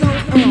me so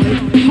early.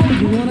 Hold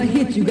you wanna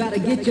hit, you gotta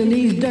get your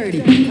knees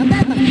dirty. I'm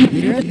back my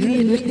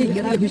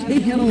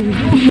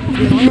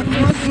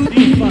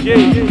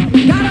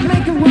gotta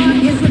make a run,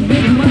 it's a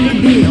big money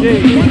deal.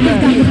 Niggas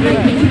got to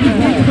fake it, you can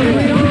take it for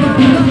real.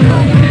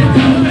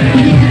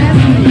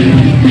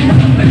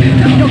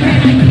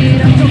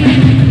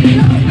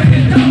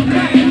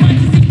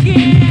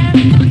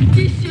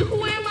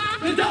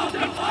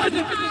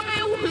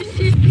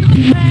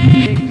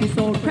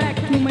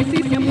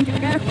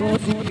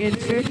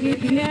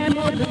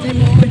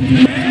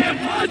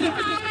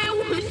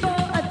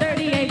 A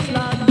 38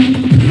 slug.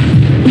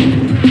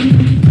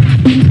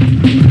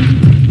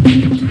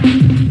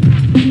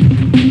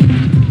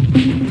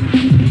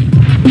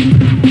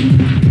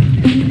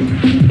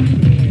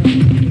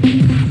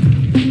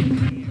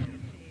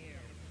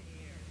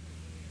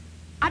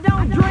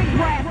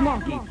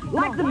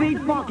 Like the beat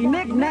funky,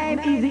 nickname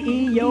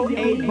Easy-E, yo,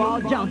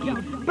 8-ball junkie.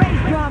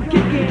 Bass drum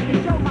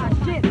kicking, show my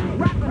shit,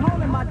 rapping,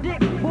 holding my dick,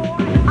 boy.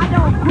 I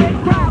don't quit,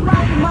 cry,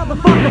 rockin'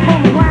 motherfucker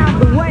from around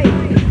the way.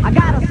 I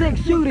got a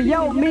 6-shooter,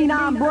 yo, mean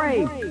I'm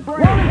brave.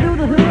 Rolling through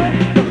the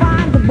hood to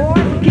find the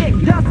boys, kick,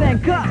 dust,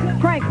 and cuss,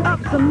 crank up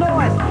some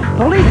noise.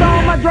 Police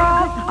on my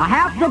drawers, I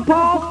have to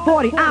pause,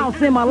 40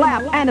 ounce in my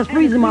lap, and it's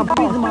freezing my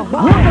balls. Look the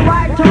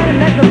right turn and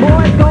let the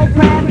boys go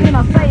past, then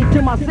I say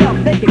to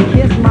myself, they can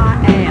kiss my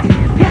ass.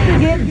 Get to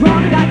get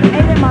drunk, got the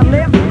 8 in my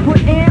lip,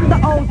 put in the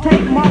old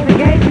tape, mark the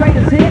gauge,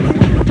 greatest hits,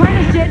 turn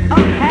the shit up,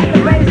 had the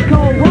bass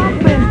cold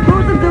rumpin',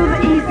 cruising through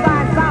the east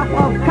side, south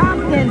of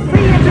Compton,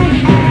 seeing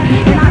big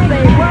ass, and I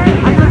say word,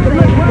 I took a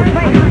look at the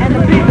face, and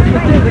the people to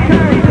the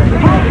curve,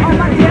 hold on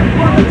my tip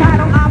for the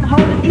title, I'm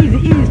holding easy,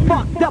 ease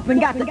fucked up and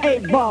got the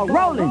 8-ball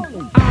rolling.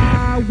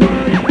 I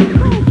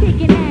was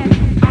kicking ass,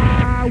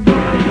 I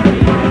was.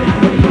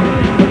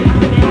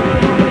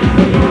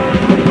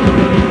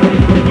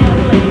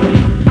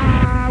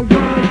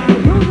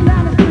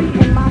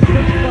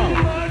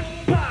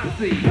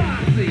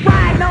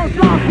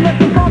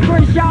 Looking for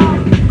Crenshaw,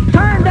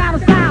 turn down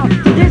the sound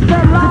to dish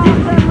the law,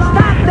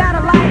 stopped at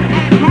a light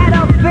and had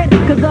a fit,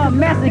 cause a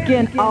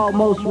Mexican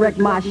almost wrecked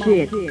my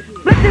shit.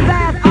 Flipped his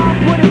ass off,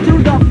 put him to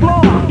the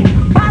floor,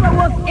 bottle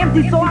was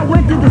empty so I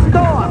went to the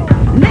store,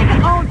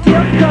 nigga on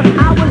tilt cause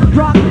I was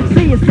drunk,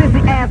 see a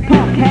sissy ass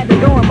punk had to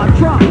go in my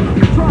trunk,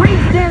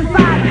 reached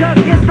inside cause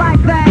it's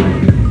like that,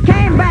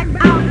 came back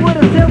out with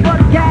a silver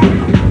gat,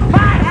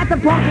 fired at the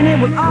punk and it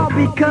was all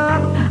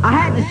because I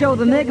had to show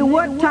the nigga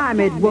what time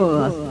it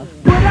was.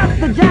 Put up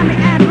the jammy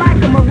and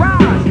like a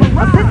mirage,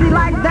 a sissy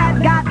like that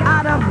got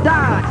out of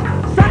dodge.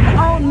 Sucker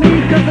on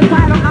me cause the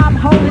title I'm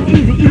holding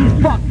easy, ease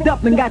fucked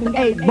up and got the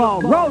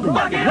 8-ball rolling.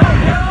 Fuck it up,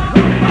 y'all!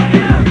 Fuck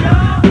it up,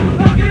 y'all!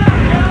 Fuck it up,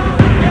 y'all!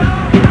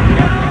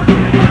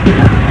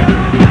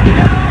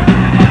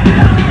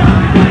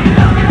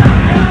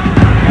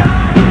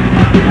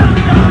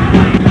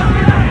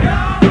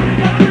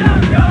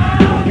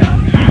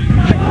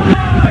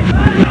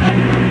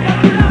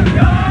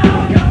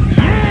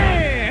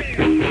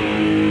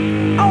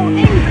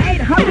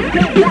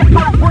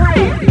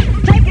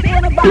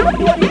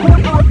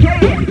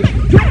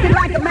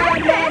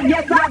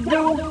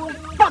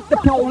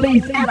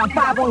 Police at a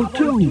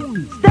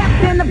 502.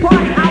 Stepped in the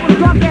party, I was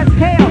drunk as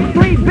hell.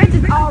 3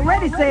 bitches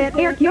already said,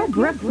 Eric, your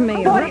breath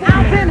smell. 40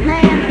 ounce in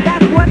hand,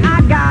 that's what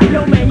I got.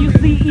 Yo man, you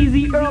see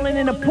Easy Earling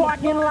in the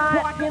parking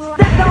lot.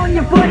 Stepped on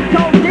your foot,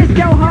 told this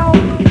your hoe.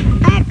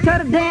 Asked her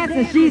to dance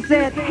and she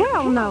said,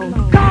 hell no.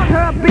 Called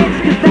her a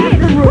bitch cause that's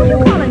the rule. Who you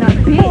calling a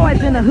bitch?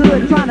 Boys in the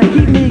hood trying to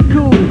keep me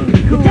cool.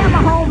 You tell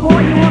my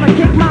homeboy you wanna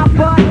kick my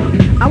butt.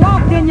 I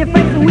walked in your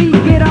face and we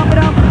get up and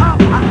up,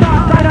 up. I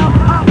start right up,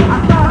 up. I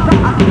start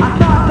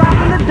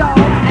dropping the dog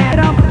and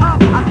up. I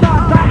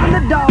start dropping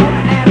the dog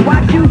and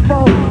watch you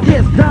folks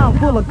just dumb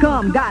full of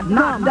cum, got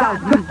knocked out.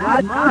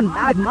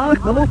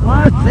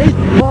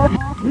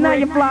 Now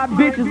you fly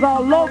bitches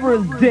all over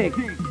his dick.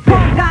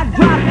 Punk got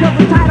dropped cause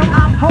the title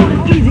I'm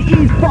holding easy,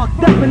 ease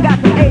fucked up and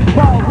got the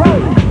 8-ball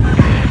rolling.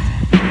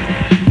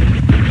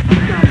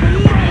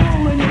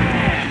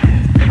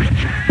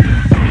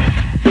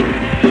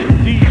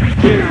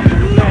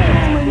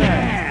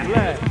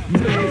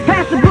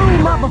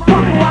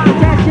 Motherfucker, I'll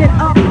that shit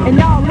up, and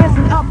y'all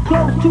listen up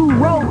close to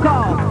roll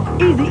call.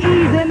 Easy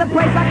E's in the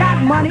place, I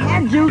got money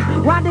and juice.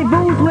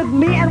 Rendezvous with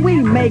me and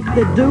we make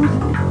the deuce.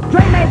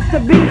 Dre makes the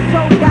beat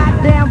so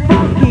goddamn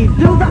funky.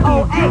 Do the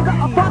OA,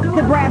 fuck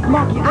the brass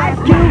monkey. Ice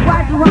Cube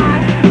writes the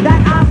rhymes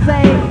that I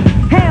say.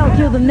 Hail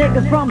to the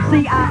niggas from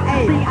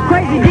CIA.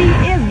 Crazy D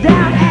is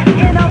down and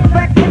in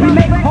effect. We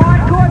make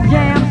hardcore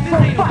jams, so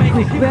fuck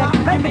respect.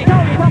 Let me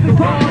tell you what we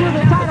talk to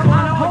the title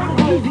I'm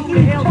holding easy E's. We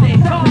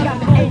got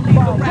the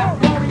 8-ball.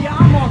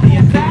 I'm on the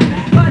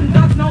attack, button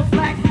ducks, no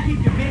slacks to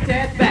keep your bitch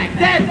ass back.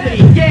 That's me,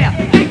 yeah,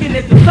 thinking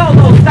it's a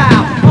solo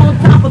style. On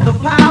top of the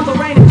pile, the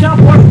rain and jump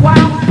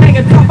worthwhile.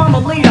 Hanging tough, I'm a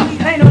leader,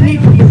 ain't no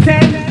need to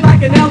pretend.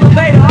 Like an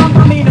elevator, I'm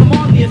on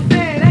the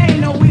ascent. Ain't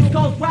no East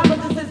Coast rapper,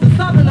 this is the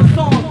southerner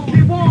song.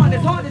 Be warned,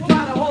 it's hard to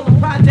try to hold a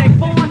project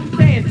on.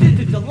 Saying shit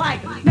that you like,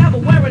 never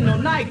wearing no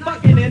night.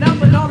 Fucking it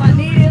up and all I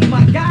need is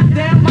my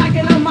goddamn mic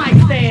and a mic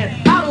stand.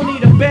 I don't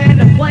need a band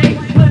to play,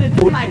 put it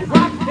like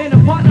rock and a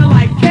partner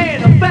like K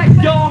in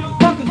effect, y'all.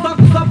 Fucking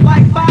suckers up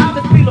like 5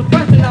 and feel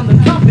oppression, I'm the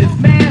toughest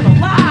man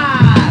alive.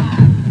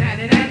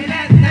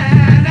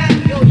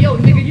 Yo,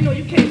 nigga, you know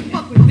you can't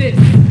fuck with this.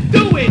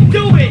 Do it.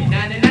 Yo,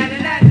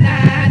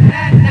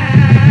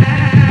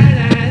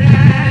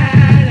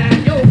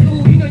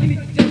 fool, you know you need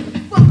to just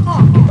fuck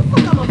off. Get the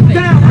fuck out of my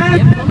face.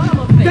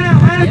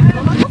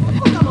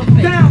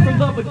 Down from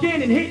the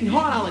beginning, hitting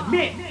hard, I'll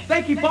admit.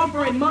 They keep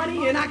offering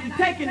money and I keep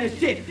taking this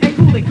shit.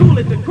 Ain't cool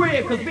at the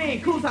crib, cause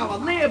being cool's how I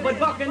live. But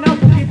bucking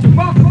up will get you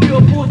wrong if you're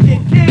a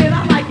bullshit kid.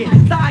 I like it,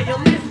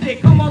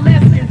 stylistic, come on,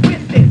 let's get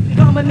with it.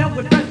 Coming up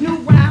with fresh new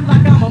rhymes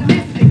like I'm a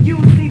mystic.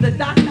 You see the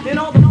dot and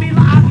all the feeler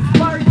I be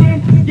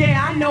splurging.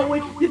 Yeah, I know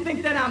it, you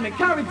think that I'm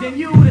encouraging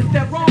you to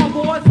step wrong,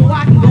 boys, so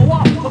I can go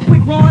off. A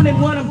quick run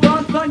and when I'm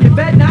done, son, you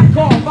bet not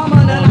cough. I'm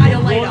an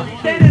annihilator,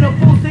 standing a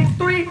full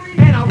 6'3",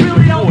 and I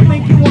really don't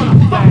think you wanna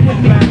fuck with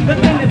me. The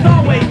thing is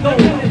always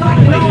gold, it's like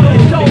an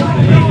always show.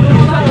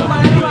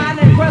 Trying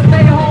to impress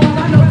their hoes.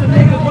 I know some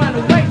niggas run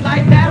away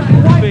like that,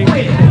 white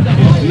quit.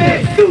 Man,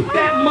 shoot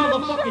that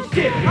motherfucking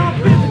shit. I'm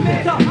physically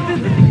tough,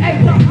 physically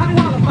A-tough.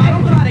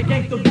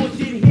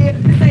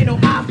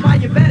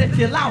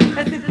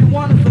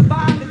 wanna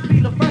survive and be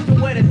the first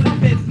one where the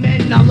toughest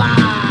men alive.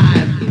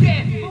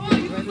 Yeah, for all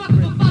you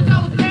suckers fuck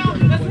I was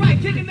down. That's right,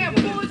 kicking that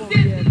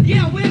bullshit.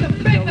 Yeah, we're in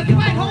effect. That's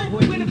right, home.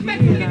 We're in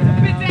effect. You get the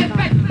bitch ass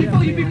back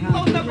before you be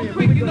closed up and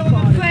quick. You know what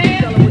I'm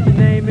saying? Tell them what your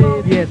name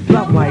is. Yeah,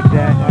 something like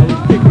that. I was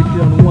picking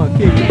shit on the one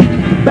kick.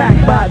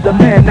 Backed by the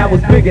man that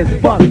was big as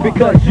fuck.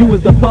 Because you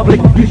was the public,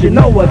 you should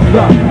know what's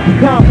up.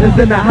 Confidence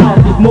in the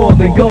house was more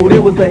than gold. It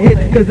was a hit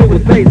cause it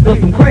was based on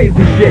some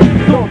crazy shit.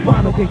 So a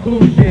final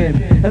conclusion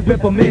has been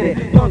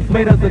permitted. Punks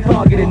made us a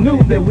target and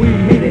knew that we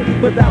hit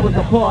it. But that was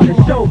a part of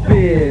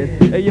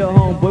showbiz. Hey yo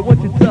homeboy,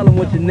 what you tell them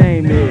what your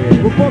name is?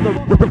 Before the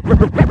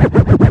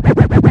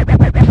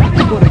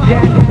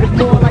gas, it's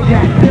more like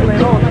that.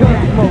 Feeling on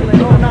gun smoke.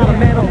 Not a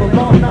man on the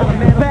lawn, not a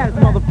man. Baddest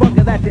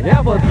motherfucker that you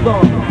ever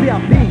saw. See I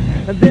beat,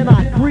 and then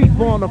I creep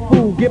on a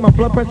fool. Get my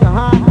blood pressure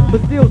high,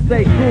 but still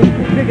stay cool.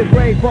 Niggas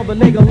rave for the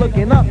nigga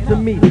looking up to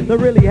me. That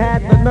really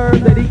had the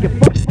nerve that he could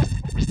fuck.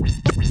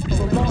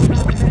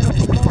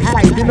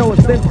 You know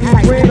it's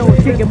MC Red or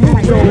it's kicking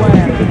move your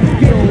ass.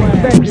 Get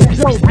that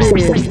so big.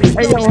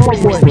 Hey yo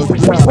homeboy,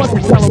 what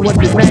you tell him what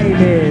your name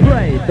is?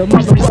 Dre, the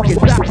motherfucking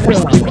doctor.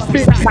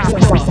 Bitch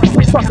chopper,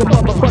 fuck a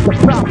motherfucking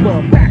chopper.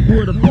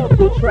 Backward a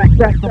vocal track,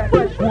 that's the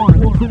first one.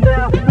 So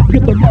now,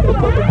 get the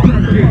motherfucking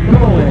DJ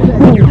going.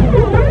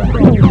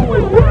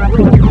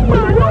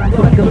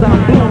 Cause I'm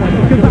blowing,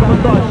 cause I'ma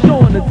start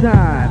showing the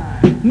time.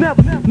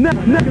 Never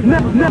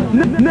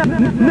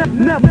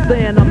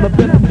saying I'm the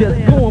best, I'm just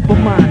going for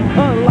mine.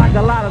 Unlike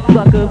a lot of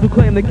suckers who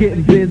claim they're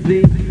getting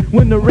busy,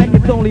 when the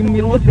record's only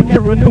me looking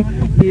at renew.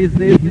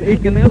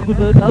 Unlike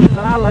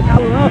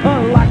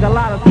a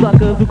lot of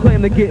suckers who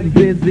claim they're getting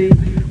busy,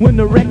 when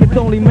the records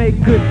only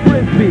make good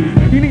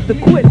frisbees. You need to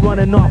quit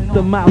running off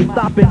the mouth,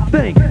 stop and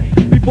think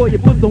before you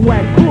put some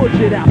whack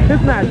bullshit out.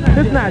 It's not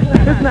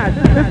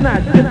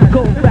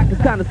difficult, in fact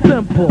it's kinda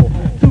simple.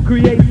 To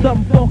create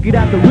something funky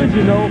that's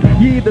original,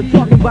 you either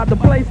talking about the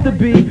place to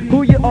be,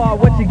 who you are,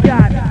 what you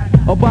got,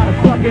 or about a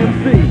suck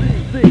MC.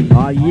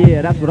 Oh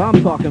yeah, that's what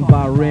I'm talking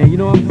about, Ren, you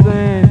know what I'm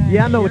saying?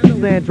 Yeah, I know what you're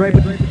saying, Dre,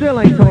 but you still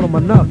ain't told him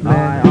enough,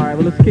 man. Alright,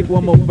 well let's kick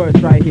one more verse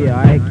right here,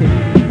 alright?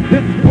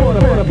 This is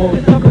portable,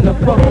 something to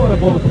fuck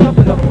portable,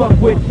 something to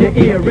fuck with your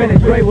ear. Ren and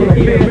Dre will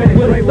appear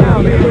with a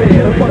sound and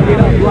clear to fuck it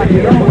up like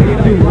it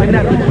always do, and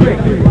that's the trick.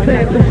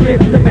 Saying some shit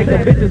to make the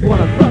bitches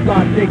wanna suck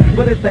our dicks,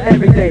 but it's the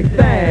everyday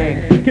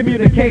thing.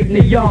 Communicating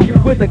to y'all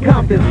with the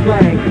Compton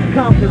slang.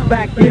 Compton's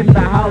back in the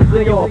house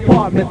in your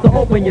apartment, so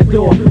open your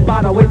door.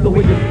 By the way, so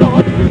we can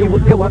start. You will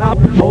get what I'm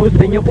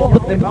posting, your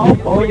balls and all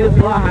for your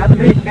slide.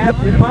 Big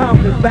Captain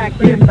Compton's back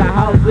in the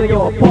house in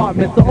your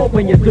apartment, so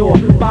open your door.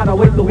 By the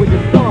way, so we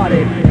can start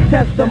it.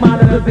 Test the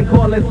monitors and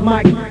call this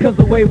mic, cause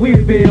the way we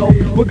feel,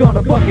 we're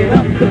gonna fuck it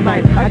up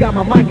tonight. I got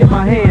my mic in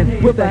my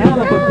hand with a hell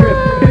of a grip.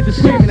 Bitches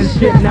screaming and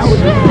shit, now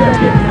it's the script.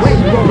 Wait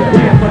for the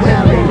grand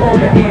finale, all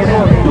the hand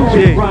on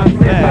stupid rhymes.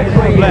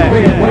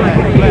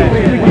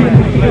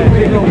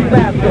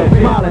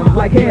 Smiling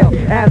like hell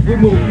as we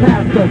move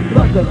past the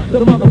suckers, the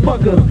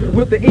motherfuckers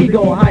with the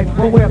ego hype.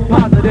 When we're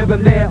positive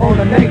and they're on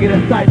the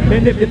negative side.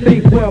 And if you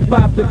think we're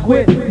about to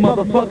quit,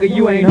 motherfucker,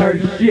 you ain't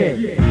heard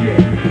shit.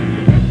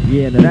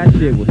 Yeah, now that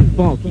shit was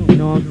funky, you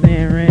know what I'm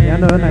saying, Ren? I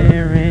know that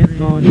Ren's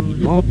going to be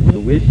funky, so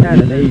wish I had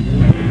an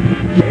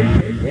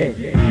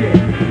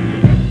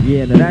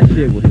Yeah, now that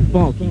shit was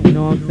funky, you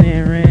know what I'm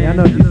saying, Ren? I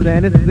know what you're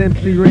saying, this is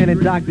MC Ren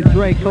and Dr.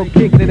 Dre,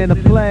 co-kicking it in the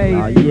play.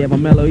 Oh yeah, my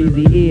Mellow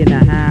Easy E in the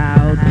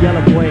house,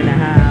 Yellow Boy in the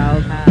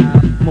house,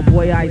 my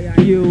boy Ice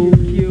Cube,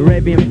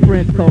 Arabian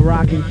Prince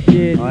co-rocking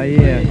shit. Oh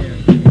yeah.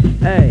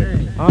 Hey,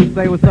 I'm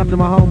saying what's up to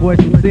my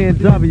homeboys from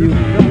C&W.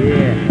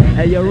 Yeah.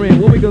 Hey, yo, Ren,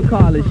 what we gonna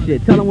call this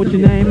shit? Tell them what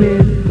your name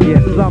is? Yeah,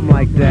 something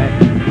like that.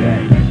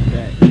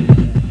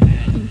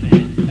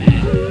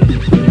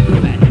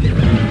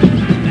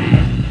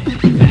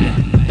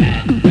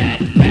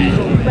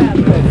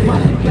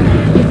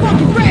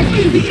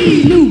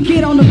 New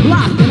kid on the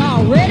block, and I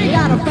already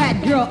got a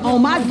fat girl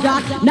on my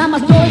jock. Now my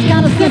story's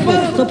kinda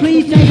simple, so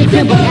please change the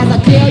tempo as I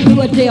tell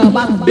you a tale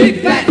about a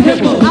big fat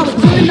tempo. I was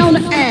sitting on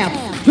the app,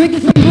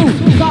 drinking some brew,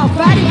 saw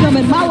Flatty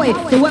coming my way,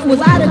 so what was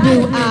I to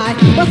do? I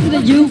busted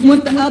the youth,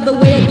 went the other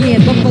way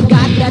again, but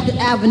forgot that the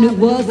avenue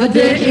was a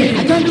dead end.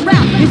 I turned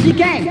around, here she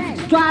came,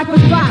 stride for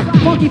stride,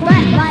 funky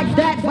fat like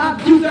that, about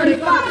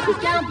 235. The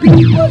sound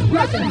piece was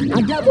rushing,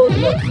 I doubled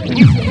looked, and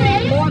she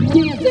had more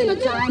kids than a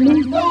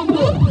Chinese phone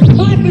book. 5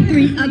 for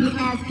 3, ugly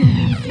ass can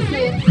be, she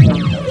said, do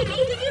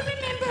you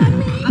remember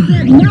me? I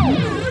said, no.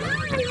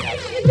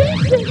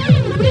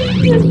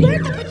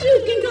 But you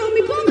can call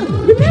me Bubba.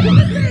 Remember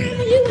the time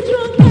when you were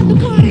drunk at the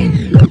party?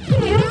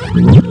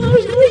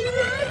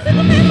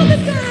 Remember the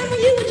time when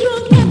you were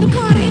drunk at the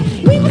party?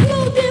 We were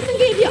slow dance and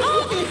gave you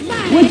all this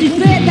money. When she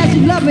said that she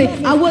loved me,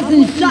 I was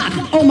in shock.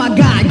 Oh my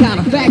God, got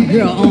a fat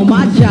girl on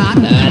my jock.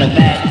 Got a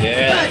fat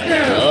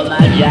girl on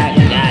my jock.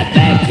 Got a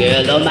fat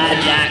girl on my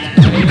jock.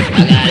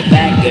 I got a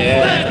fat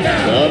girl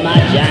on my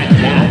jock.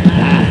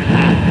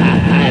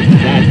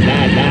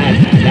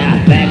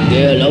 Fat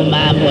girl on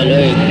my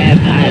bullet. Fat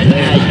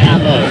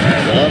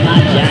on my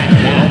jock.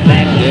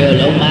 Fat girl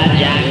on my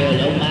jock.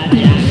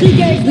 She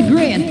gave the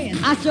grin,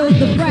 chose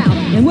the frown,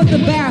 and with a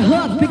bear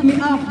hug picked me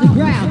off the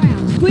ground.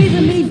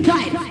 Squeezing me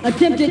tight,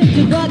 attempted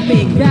to bug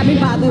me, grabbed me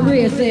by the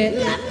rear, said,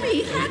 "Let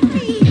me, let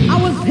me."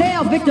 I was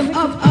hell, victim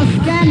of a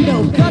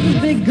scandal, cause this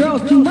big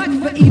girl's too much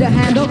for E to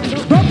handle.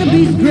 Broke the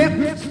beast's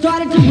grip,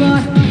 started to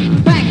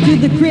run. Back to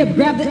the crib,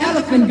 grabbed the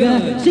elephant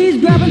gun.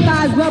 She's grabbing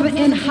thighs, rubbing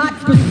in hot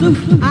pursuit.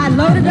 I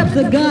loaded up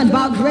the gun,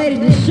 about ready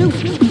to shoot.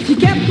 She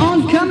kept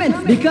on coming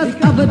because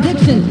of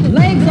addiction.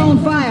 Legs on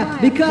fire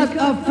because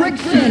of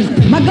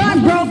friction. My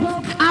gun broke,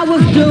 I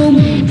was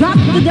doomed.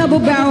 Dropped the double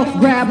barrel,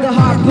 grabbed the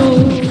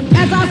harpoon.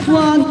 As I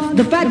swung,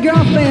 the fat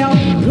girl fell,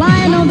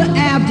 lying on the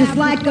ab just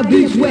like a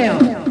beach whale.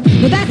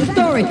 But that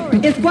story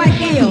is quite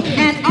ill,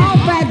 and all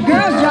fat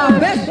girls, y'all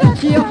best to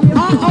chill.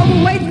 All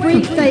overweight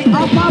freaks stay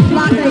off my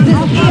block, cause it's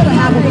ill to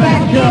have a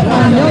fat girl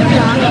on your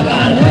jock.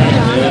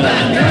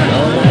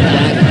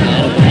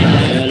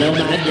 Oh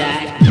my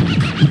jack,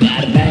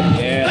 got a fat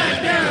girl.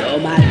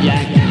 Oh my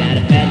jack, got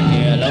a fat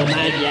girl. Oh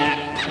my jack,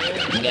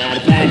 got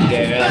a fat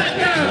girl.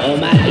 Oh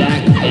my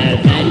jack, got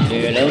a fat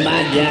girl. Oh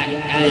my jack,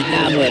 I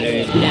stop with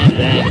her, that's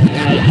like,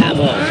 I stop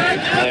with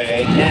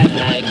her, that's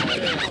like,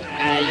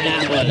 I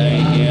stop with her,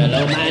 girl.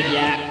 Oh my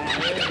jack,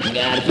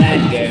 got a fat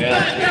girl.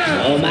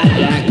 Oh my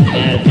jack,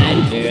 got a fat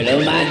girl. Oh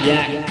my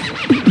jack,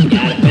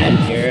 got a fat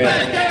girl.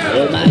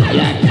 Oh my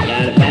jack,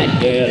 got a fat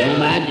girl. Oh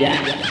my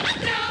jack.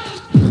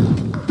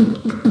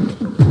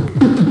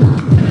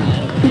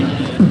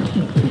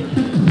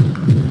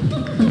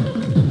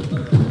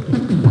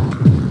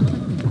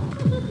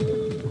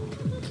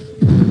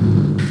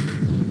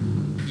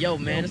 Yo,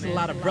 man, there's a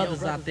lot of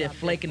brothers out there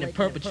flaking and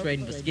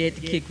perpetrating, but scared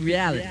to kick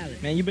reality.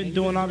 Man, you've been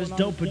doing all this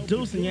dope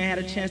producing, you ain't had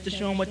a chance to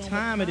show them what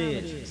time it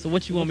is. So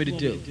what you want me to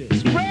do?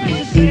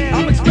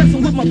 I'm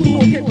expressing with my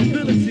full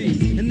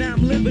capabilities, and now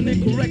I'm living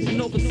in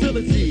correctional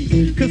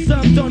facilities. Cause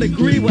some don't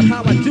agree with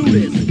how I do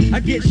this. I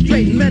get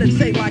straight and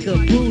meditate like a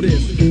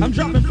Buddhist. I'm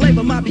dropping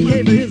flavor, my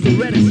behavior is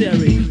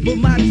hereditary, but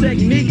my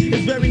technique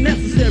is very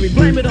necessary.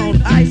 Blame it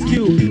on Ice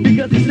Cube,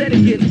 because he said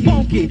it gets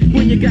funky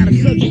when you got a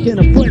subject and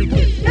a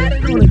predicate. Add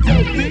it on a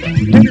dope beat,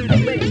 and it'll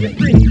make you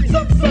think.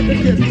 Some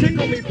suckers just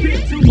tickle me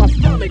pink to my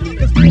stomach,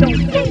 cause they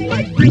don't flow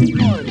like this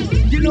one.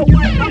 You know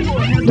what, I'm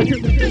more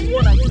hesitant with this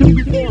one. I'm too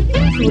before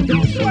first, so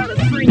don't try to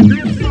sing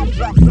this. Some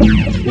drop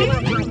something when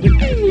I'm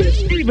dropping English,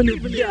 even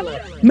if yellow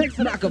makes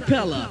it a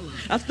cappella.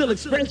 I still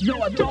express, yo,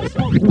 I don't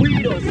smoke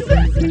weed or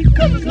sex,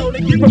 cause it's known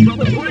to give a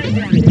brother brain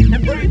damage.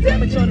 And brain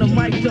damage on the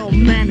mic don't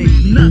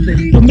manage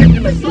nothing, but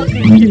making a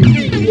sucking get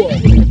equal.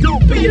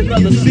 Don't be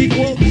another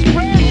sequel.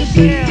 Spread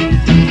yourself.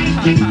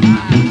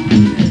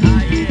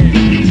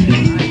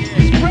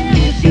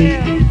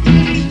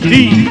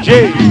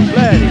 DJ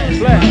Flatty,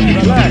 Flatty,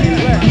 Flatty,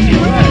 Flatty,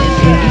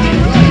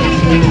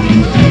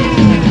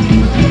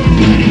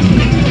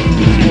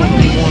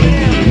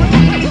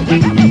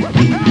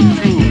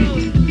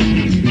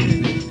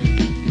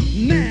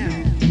 Now,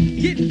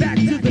 get back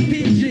to the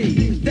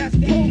PG. That's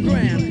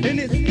program, and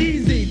it's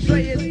easy.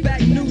 Dre is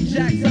back, new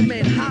jacks are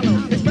made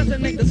hollow.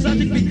 Expressing the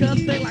subject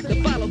because they like to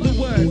follow the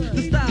words,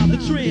 the style, the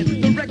trend,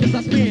 the records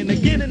I spin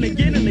again and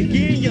again and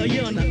again.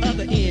 You're on the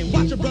other end.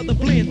 Watch a brother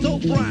blend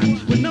dope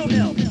rhymes with no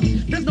help.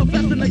 There's no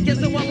fasting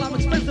against it while I'm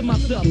expressing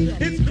myself.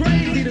 It's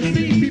crazy to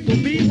see people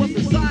be what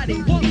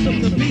society wants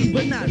them to be,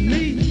 but not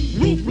me.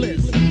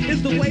 Ruthless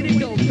is the way to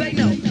go. They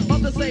know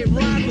others say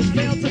rhymes was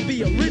failed to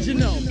be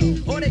original,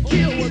 or they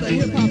kill where the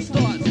hip hop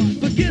starts.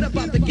 Forget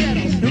about the ghetto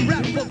and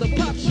rap for the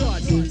pop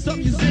charts. Some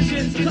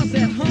musicians cuss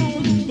at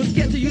home, but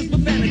scared to use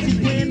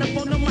profanity when up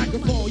on the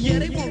microphone. Yeah,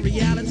 they want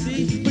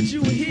reality, but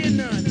you hear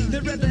none.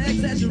 They'd rather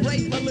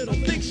exaggerate a little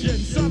fiction.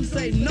 Some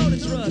say no to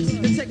drugs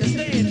and take a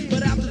stand,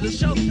 but after the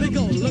show they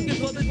go looking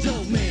for the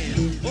dope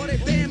man. Or they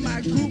ban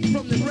my group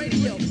from the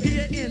radio.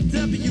 Hear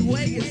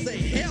N.W.A and say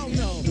hell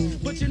no.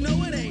 But you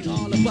know it ain't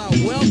all about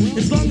wealth,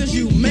 as long as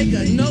you make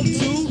a note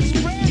to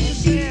spread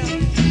yourself.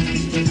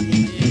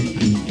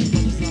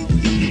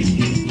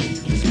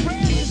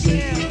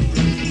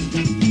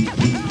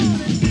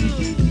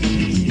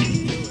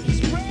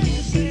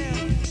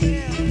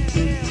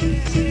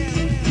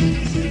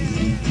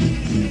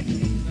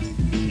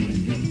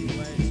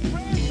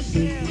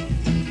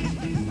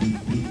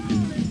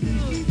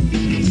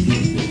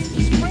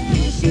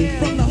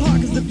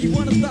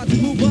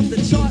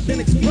 Then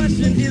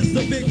expression is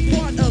the big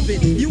part of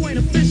it. You ain't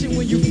efficient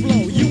when you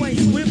flow. You ain't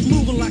swift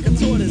moving like a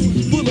tortoise,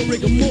 full of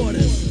rigor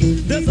mortis.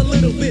 There's a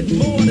little bit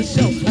more to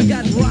show. I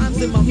got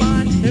rhymes in my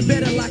mind,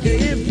 embedded like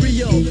an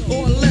embryo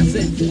or a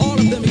lesson. All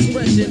of them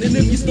expression. And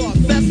if you start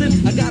fessing,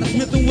 I got a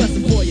Smith &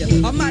 Wesson for you.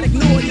 I might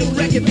ignore your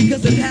record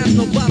because it has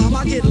no bottom.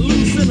 I get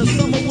loose in the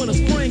summer, winter,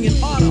 spring, and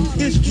autumn.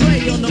 It's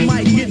Dre on the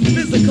mic, getting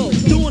physical,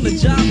 doing the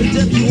job. And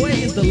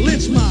N.W.A is the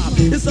lynch mob.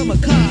 It's a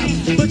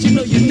macabre, but you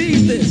know you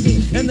need this.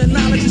 And the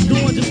knowledge is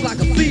growing just like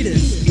a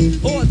fetus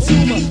or a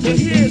tumor. But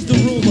here's the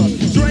rumor: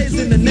 Dre's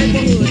in the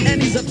neighborhood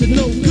and he's up to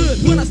no good.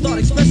 When I start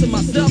expressing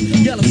myself,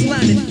 y'all are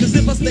slamming. Cause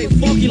if I stay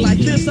funky like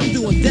this, I'm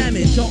doing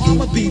damage. Or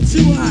I'ma be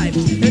too hyped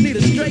and need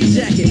a straight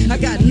jacket. I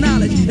got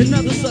knowledge and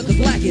other suckers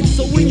lack it.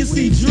 So when you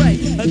see Dre,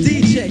 a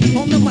DJ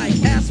on the mic,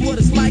 ask what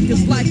it's like.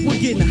 It's like we're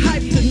getting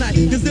hyped tonight.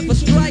 Cause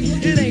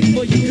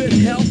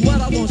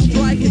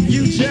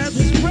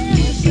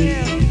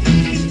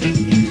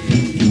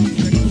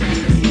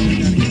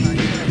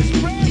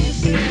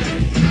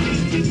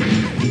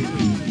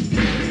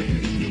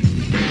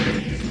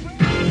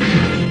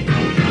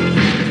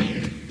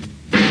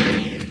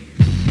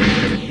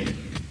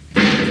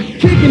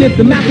with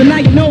the master, now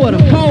you know what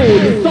I'm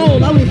cold. Your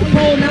soul, I leave the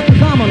cold, now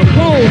cause I'm on the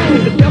roll.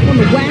 Stupid death on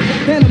the wax,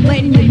 and I'm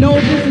letting you know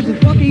this is as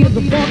funky as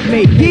the funk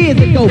made years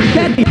ago.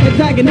 That be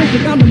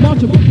antagonistic, I'm the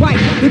marchable right.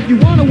 If you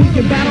wanna, we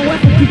can battle,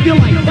 that's what you feel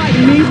like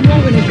fighting me.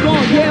 Stronger than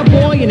strong, yeah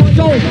boy, and it's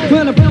show.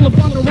 When I feel the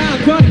fuck around,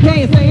 turn the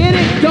K and say in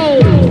it,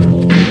 go.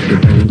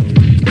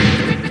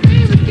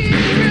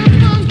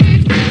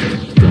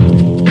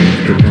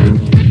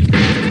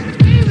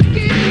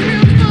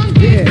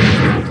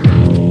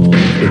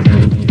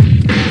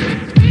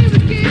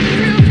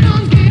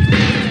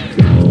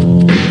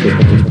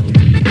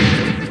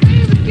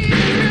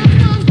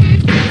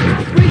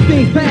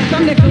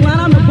 I'm next in line,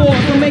 I'm the boss.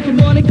 I'm making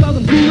money cause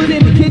I'm cooler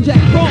than the Kid Jack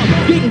Frost.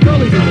 Getting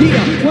girlies and gear,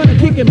 when I'm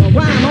kicking my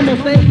rhyme. I'm on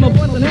stage, my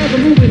voice and hands are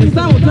moving in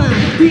summertime.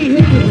 He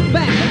hits with the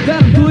fact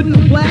that I'm good and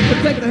I'm black. I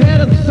take the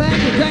head of the pack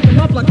and jack him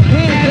up like a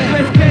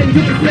handbag. And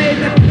you can say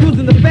that I'm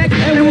cruising the back.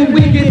 And when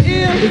we get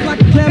ill, it's like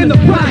a jam in the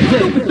project.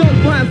 Stupid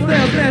don't blind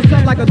style, stand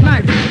sharp like a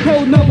knife.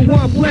 Cold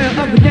 #1 player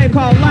of the game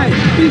called life.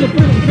 These are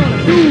friends on the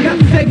dude, got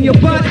to shaking your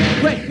butt.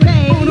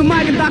 On the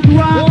mic and Dr.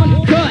 Rob.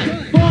 On cut.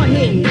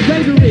 Hitting,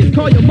 dangerous,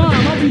 call your mom.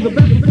 I'll be the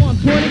best of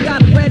 120,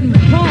 got it red in the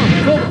palm.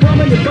 Go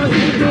from it, the bunch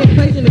of being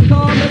patient and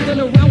calm. Messing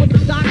around with the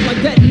doc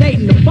like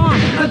detonating the bomb.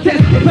 I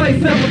test the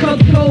place up because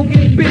the cold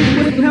getting busy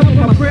with some help of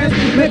my friends.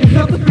 Making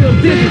something feel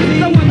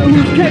dizzy. I wonder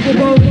who's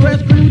capable.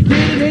 Fresh crew did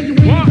it, and you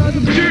win because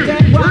of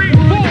that rock. 1, 2, 3,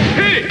 4,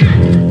 hit!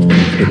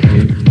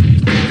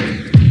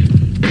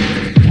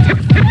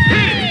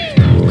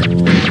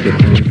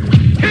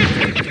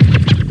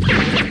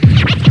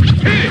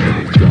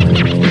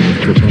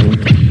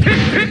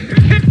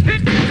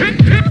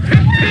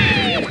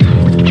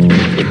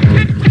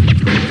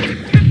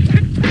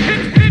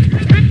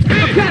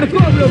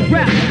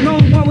 Rap,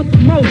 known one with the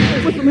most,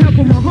 with some help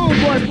from my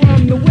homeboys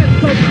from the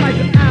West Coast, like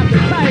the eye of the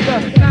tiger.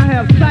 I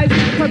have sights,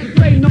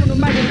 concentrating on the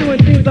mic and doing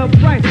things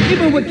upright.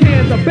 Even with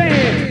cans of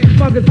band,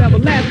 fuckers have a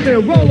last year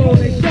roll on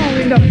they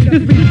song enough.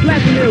 This be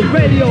flashing their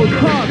radios,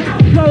 cars,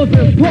 clothes,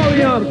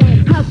 emporiums,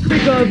 house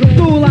speakers, a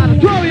school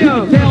auditorium. You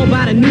can tell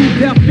by the new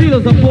deaf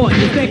feelers I bought,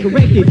 you stay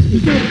corrected. You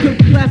should have took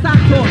the class I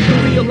taught to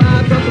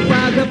realize I'm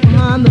surprised that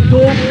behind the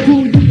door.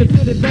 Who you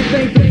consider best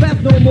ain't the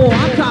best no more.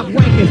 I'm top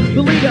ranking,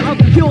 the leader of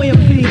the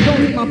QMC. Don't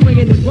hit my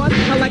finger in his run.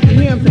 I like to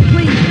hear him say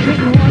please.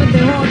 Hitting harder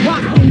than hard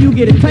rock when you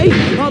get a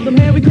taste of the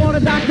man we call the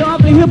doctor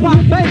of the hip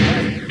hop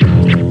face.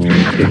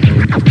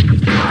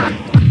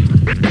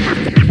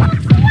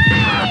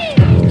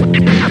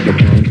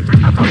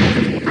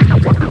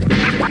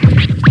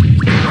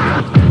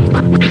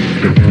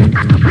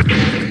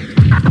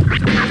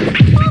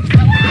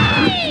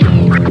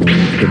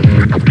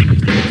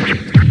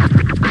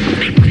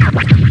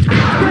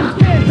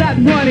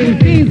 Running,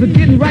 things are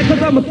getting right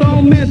cause I'm a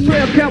thrown man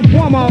trail kept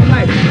warm all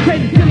night.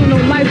 Take the killing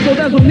on life so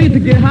there's no need to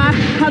get high.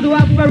 How do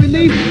I very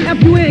leave?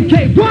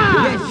 F-U-N-K,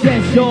 why?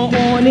 Yes, you're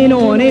on and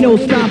on, ain't no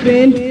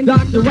stopping.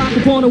 Dr. Rock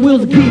upon the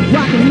wheels and keep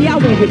rocking me, I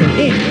won't get an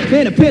inch.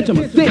 Man, a pinch, I'm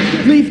a cinch.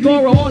 Lead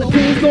scorer on the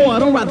team, so I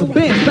don't ride the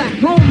bench. Back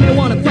home, they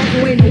wanna talk,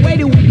 so ain't no way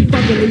that we be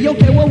fucking me.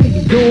 Okay, what we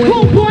be doing?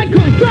 Cool boy,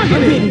 come sucking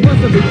I'm getting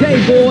worse every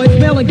day, boy.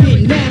 Smelling,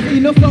 getting nasty.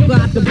 No sucker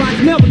out the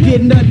box, never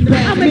getting nothing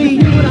past me. I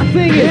make you when I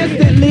sing it.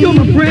 Instantly. You're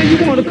my friend, you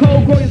want a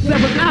cold, grow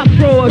yourself an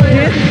afro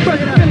again.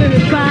 First feeling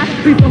inside,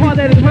 beat so hard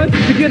that it hurts.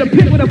 To get a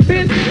pick with a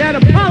fist, that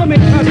a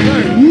parliament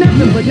concern.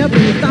 Nothing but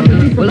nothing is stopping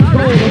me from the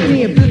goal of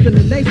being best in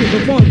the nation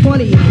before I'm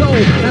 20 years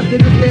old. After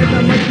this, there's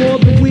not much more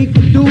that we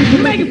can do to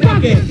make it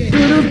funky. Right, this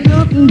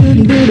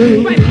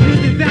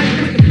is how you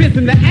put the fist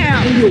in the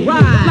air. And you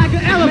ride like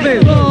an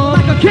elevator,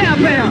 like a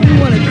caravan. You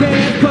wanna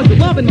dance, cause you're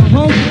loving the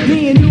home.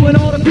 Me and you and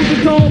all the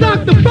cookies on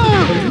Dr.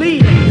 Bomb.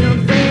 Lead it, you know what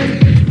I'm saying?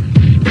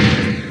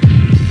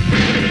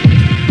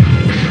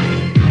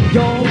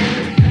 Yo,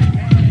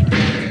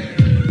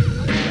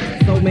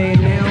 so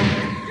man, now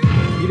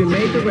you done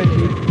made the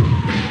record.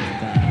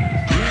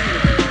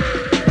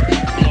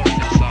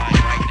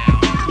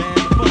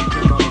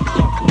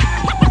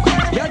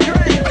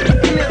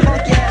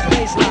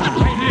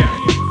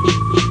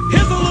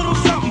 Here's a little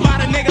something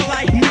about a nigga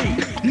like me.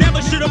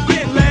 Never should have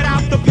been let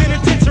out the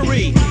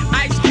penitentiary.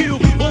 Ice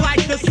Cube will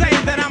like to say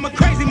that I'm a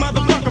crazy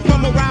motherfucker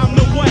from around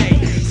the way.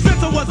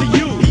 Since I was a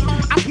youth,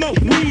 I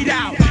smoked weed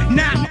out.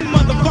 Now I'm a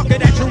motherfucker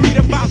that you read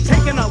about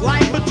taking a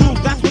life or two.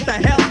 That's what the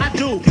hell I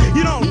do.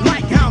 You don't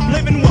like how I'm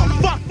living? Well,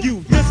 fuck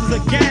you. This is a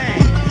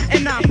gang,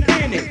 and I'm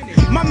in it.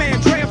 My man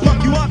Dre will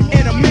fuck you up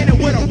in a minute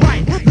with a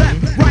right,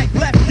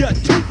 left, you're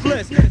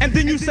toothless. And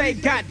then you say,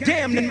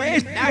 goddamn, and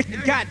my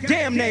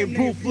goddamn name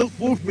ruthless,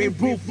 and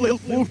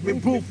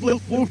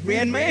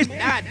my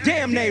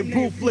goddamn name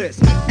ruthless.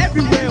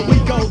 Everywhere we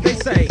go, they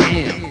say,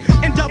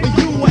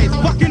 N.W.A.'s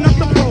fucking up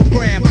the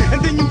program.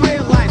 And then you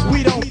realize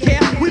we don't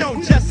care, we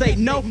don't just say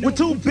no, we're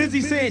too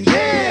busy saying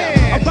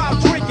yeah, about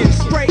drinking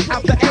straight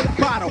out the 8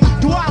 bottle.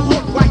 Do I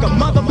look like a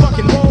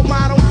motherfucking role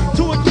model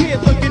to a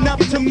kid looking up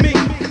to me?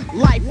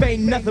 Life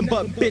ain't nothing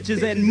but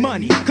bitches and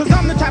money, cause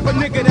I'm the type of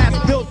nigga that's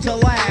built to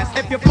last.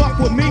 If you fuck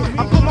with me,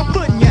 I put my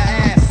foot in your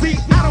ass. See,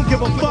 I don't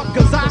give a fuck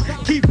cause I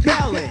keep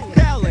belling.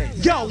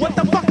 Yo, what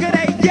the fuck are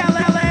they yelling?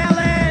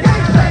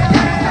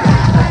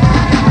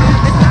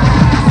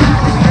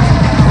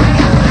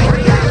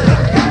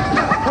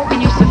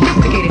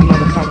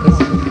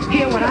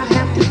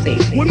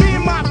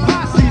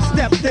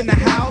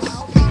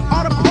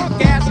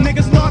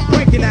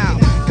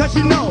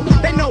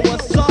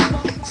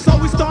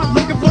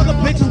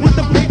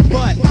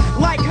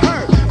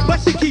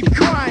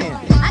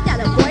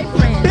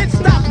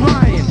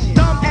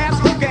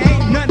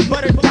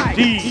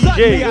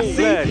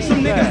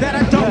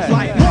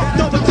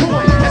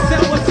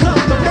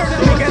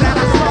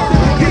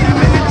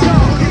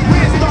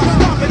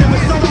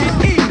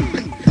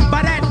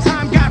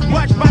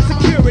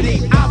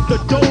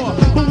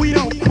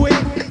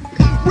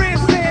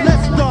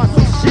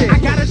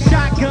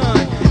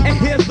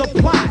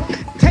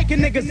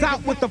 niggas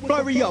out with the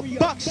flurry of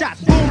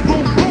buckshots. Boom,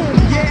 boom, boom,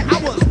 yeah,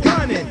 I was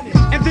gunning.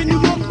 And then you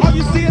look, all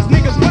you see is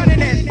niggas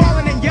running and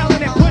falling and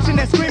yelling and pushing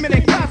and screaming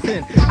and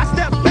cussing. I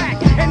stepped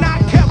back and I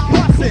kept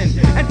busting.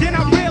 And then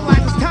I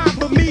realized it's time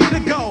for me to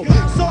go.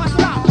 So I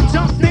stopped,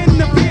 jumped in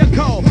the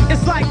vehicle.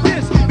 It's like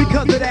this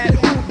because of that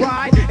hoop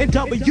ride.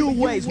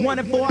 N.W.A.'s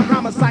wanted for a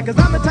homicide. Cause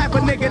I'm the type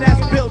of nigga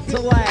that's built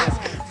to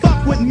last.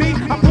 Fuck with me,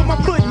 I put my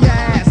foot in your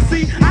ass.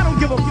 See, I don't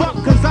give a fuck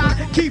cause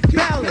I keep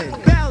belling.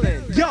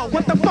 Yo,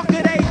 what the fuck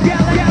are they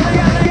yelling?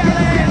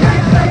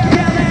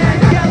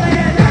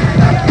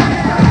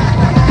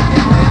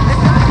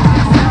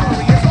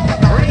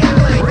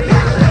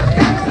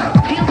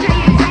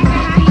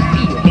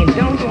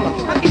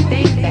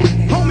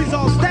 Homies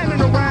all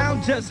standing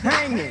around just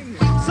hanging.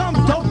 Some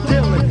dope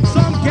dealing,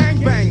 some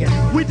gang banging.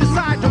 We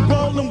decide to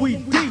roll and we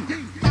deep.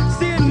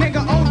 See a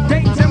nigga on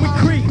dates and we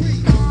creep.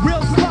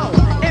 Real slow,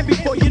 and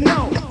before you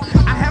know,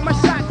 I had my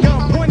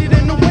shotgun pointed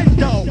in the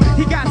window.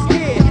 He got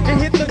scared and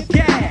hit the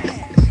gas.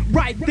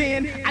 Right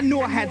then, I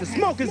knew I had to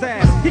smoke his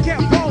ass. He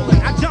kept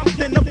rolling, I jumped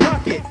in the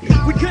bucket.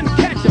 We couldn't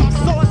catch him,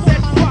 so I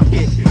said fuck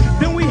it.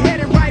 Then we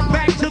headed right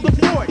back to the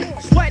fort,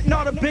 sweating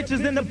all the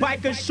bitches in the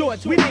biker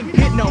shorts. We didn't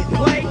get no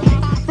play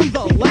from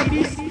the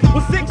ladies.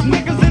 With 6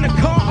 niggas in the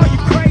car, are you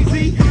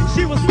crazy?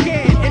 She was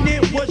scared and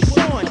it was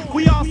showing.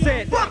 We all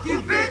said fuck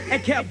you, bitch,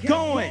 and kept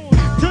going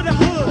to the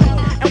hood.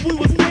 And we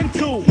was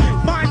into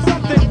find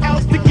something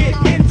else to get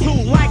into,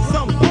 like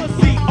some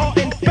pussy or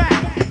in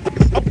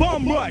fact a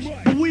bum rush.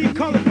 But we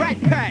call it rat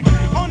pack.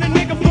 On a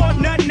nigga for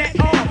nothing at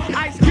all.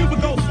 Ice Cube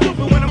go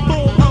stupid when I'm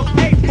full of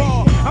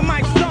 8-ball. I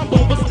might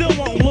stumble but still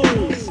won't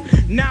lose.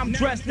 Now I'm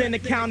dressed in the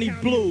county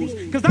blues.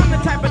 Cause I'm the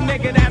type of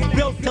nigga that's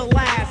built to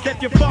last.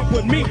 If you fuck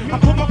with me, I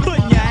put my foot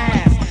in your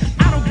ass.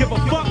 I don't give a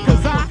fuck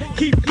cause I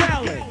keep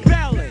yelling.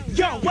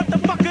 Yo, what the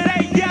fuck are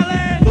they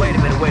yelling? Wait a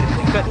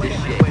minute, cut this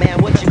shit.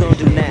 Man, what you gonna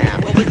do now?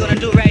 What we're gonna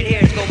do right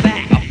here is go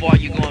back. How far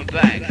you going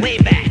back? Way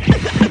back.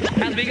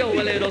 As we go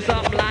a little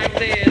something like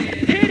this.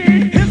 Hit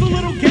it! Here's a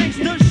little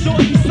gangster,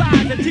 short in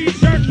size. A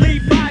t-shirt,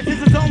 Levi's,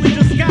 this is only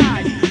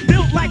disguise.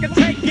 Built like a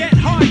tank, yet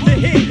hard to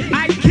hit.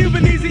 Ice Cube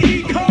and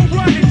Easy-E, cold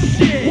running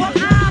shit. Well,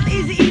 I'm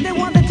Easy-E, the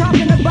one they're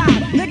talking about.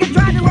 Niggas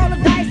tried to roll the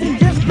dice and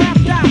just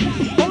crapped out.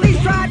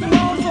 Police tried to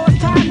roll, so it's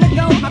time to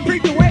go. I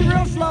creeped away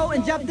real slow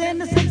and jumped in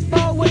the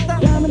 6-4 with the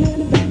diamond in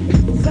the back.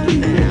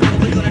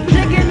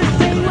 Dig in the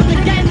scene with the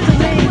gangster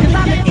lean, cause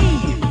I'm the E.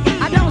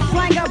 I don't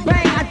slang or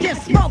bang, I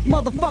just smoke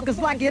motherfuckers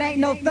like it ain't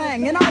no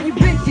thing. And all you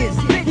bitches,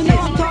 you know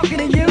I'm talking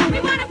to you. We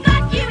wanna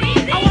fuck you,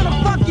 Easy. I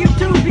wanna fuck you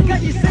too,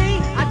 because you see,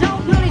 I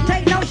don't really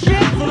take no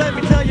shit. So let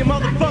me tell you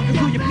motherfuckers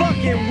who you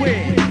fucking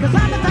with. Cause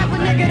I'm the type of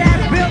nigga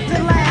that's built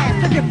to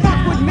last. If you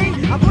fuck with me,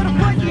 I put a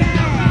foot in your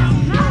ass.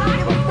 I don't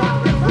give a fuck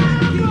cause I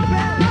keep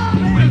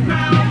belling.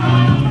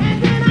 And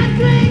then I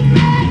drink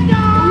Red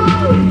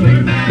Dog.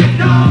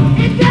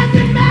 It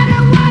doesn't matter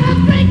what I'm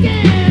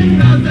drinking.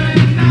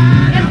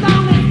 As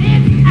long as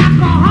it's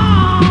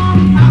alcohol.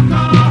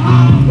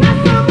 Now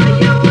some of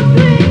you are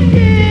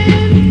drinking.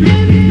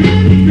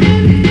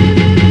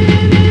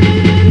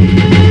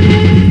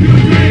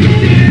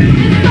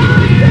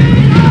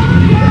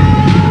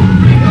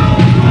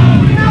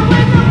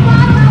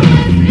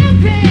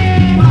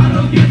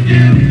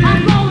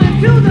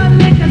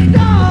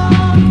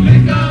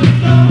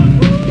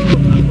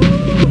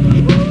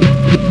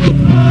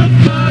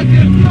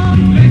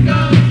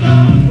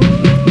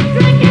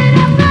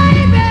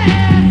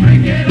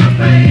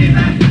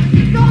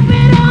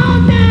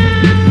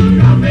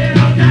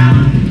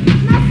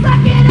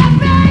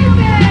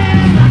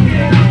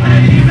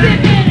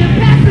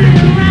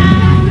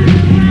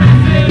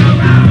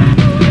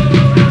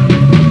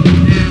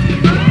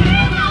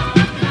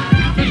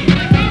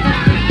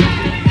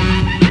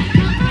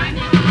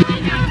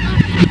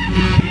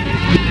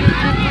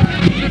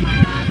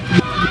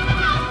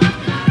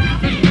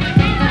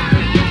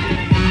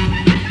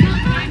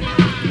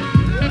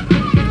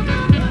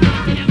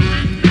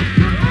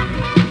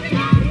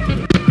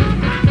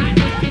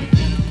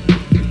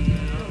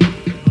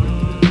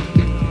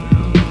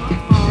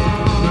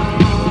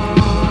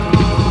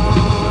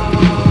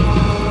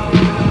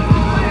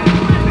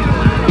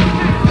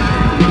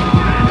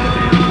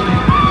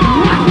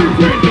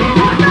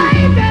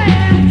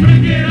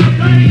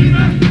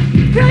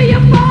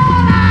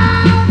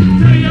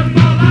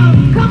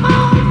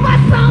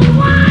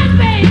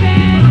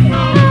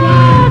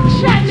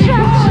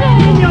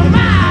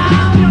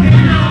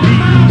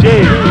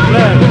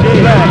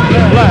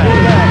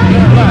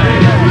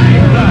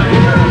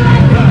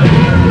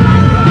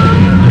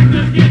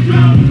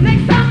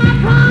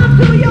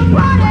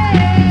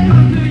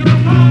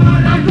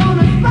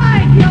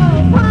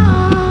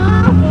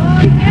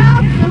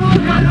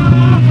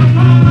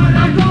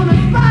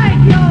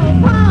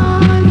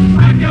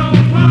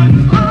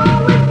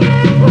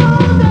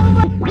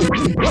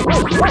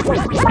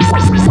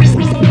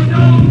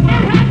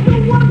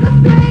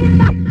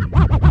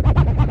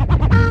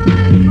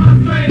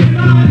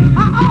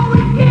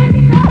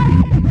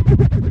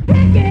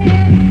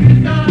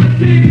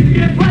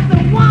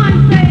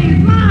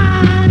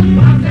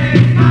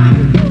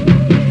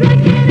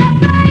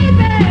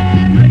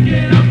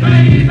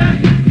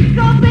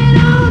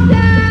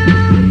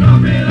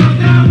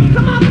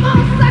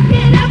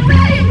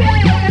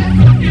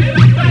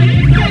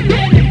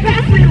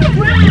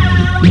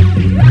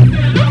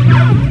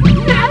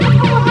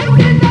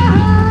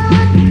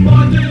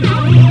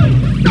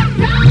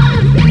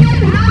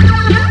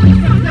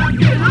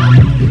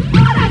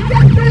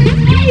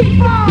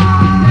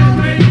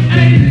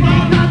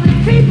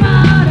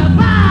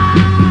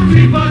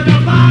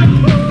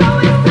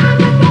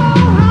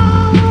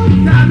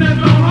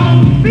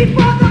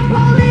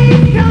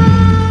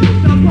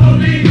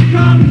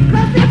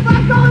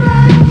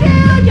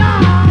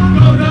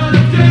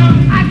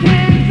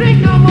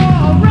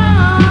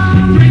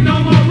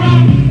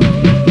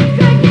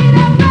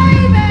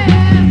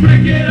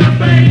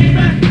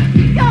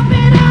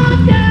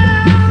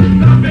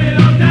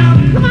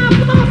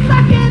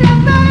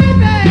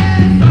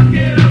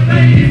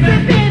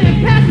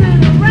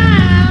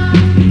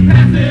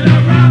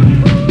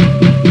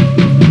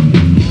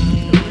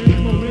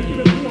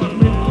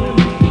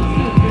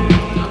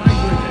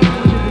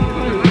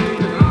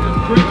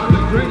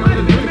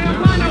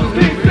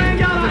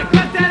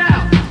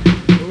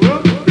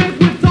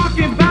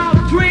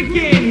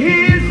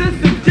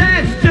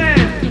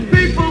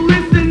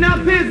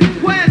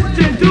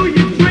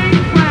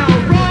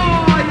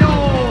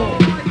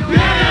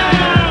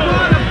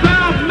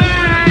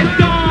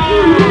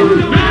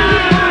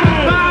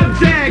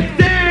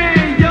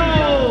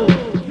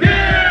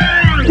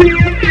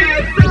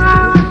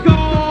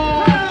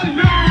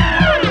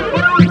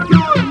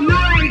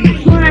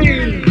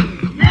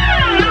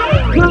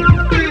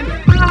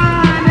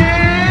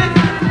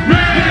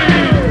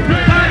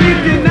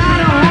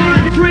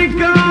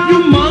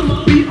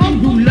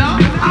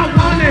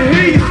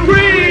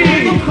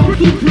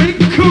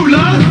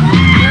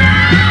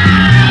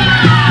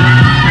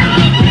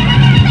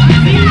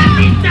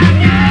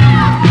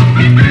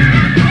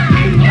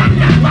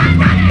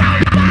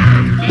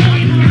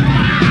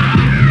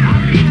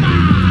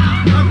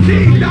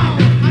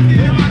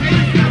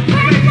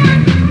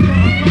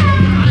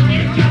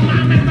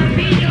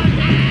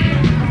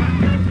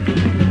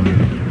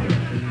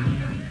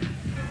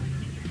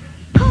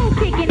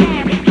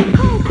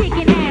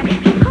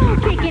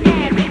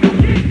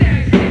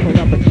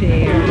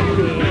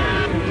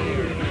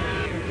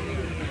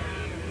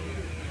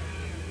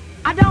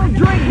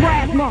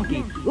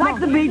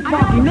 beat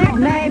funky,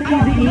 nickname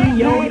Easy-E,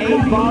 yo,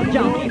 8-ball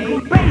junkie.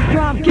 Bass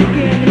drum kicking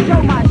and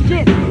show my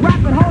shit,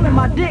 rapping holding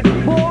my dick,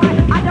 boy.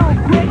 I don't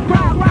quit,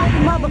 crowd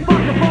rocking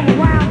motherfucker from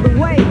around the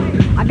way.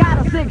 I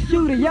got a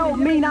 6-shooter, yo,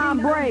 mean I'm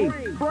brave.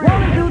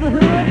 Rolling through the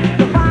hood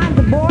to find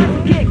the boys,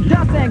 kick,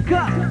 dust and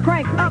cuss,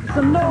 crank up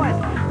some noise.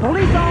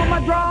 Police on my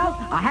drawers,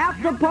 I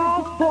have to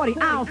pause, 40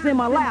 ounce in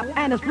my lap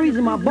and it's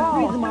freezing my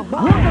balls. Look the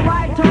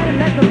right turn and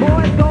let the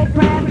boys go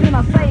past, then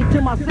I say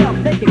to myself,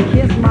 they can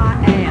kiss my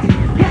ass.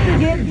 Get to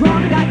get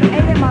drunk, got the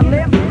 8 in my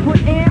lips,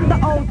 put in the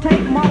old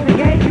tape, mark the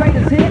gauge,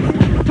 greatest hits.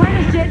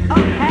 Turning shit up,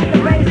 had the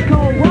bass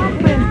cold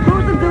rumpin',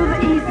 cruising through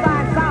the east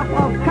side, south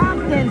of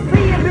Compton.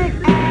 See a big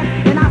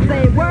ass, and I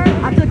say word.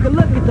 I took a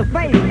look at the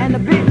face, and the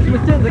bitch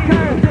was to the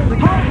curve.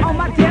 Hold on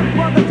my tip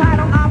for the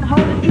title I'm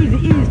holding.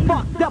 Easy-E's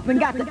fucked up and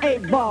got the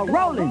 8-ball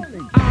rolling.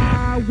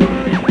 I was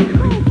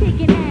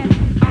kicking ass.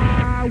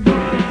 I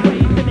was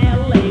raised in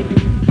L.A.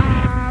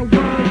 I was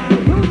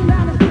cruising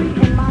down the street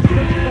in my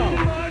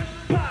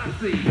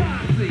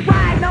 6-4.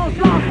 Riding on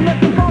sloths,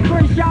 looking for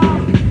Crenshaw.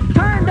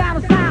 Turn down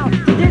the sound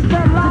to ditch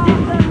the law.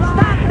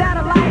 Stopped at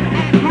a light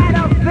and had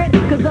a fit,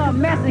 cause a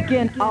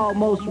Mexican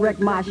almost wrecked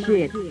my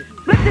shit.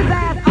 Flipped his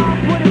ass off,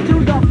 put it to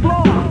the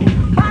floor.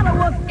 Bottle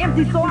was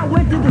empty, so I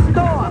went to the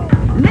store.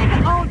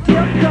 Nigga on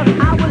tilt, cause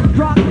I was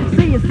drunk.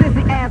 See a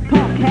sissy ass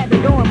punk had to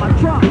go in my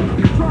trunk.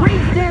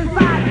 Reached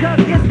inside, cause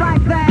it's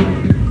like that.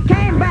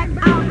 Came back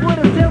out with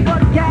a silver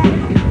gat.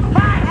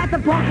 Fired at the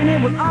punk, and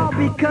it was all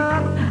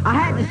because I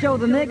had to show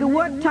the nigga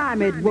what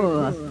time it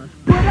was.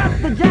 Put up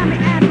the jammy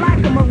ass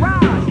like a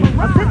mirage.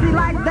 A sissy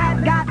like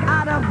that got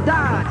out of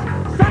Dodge.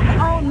 Sucker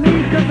on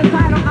me, cause the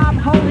title I'm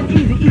holding.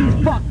 Easy-E's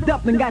fucked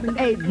up and got the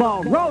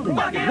 8-ball rolling.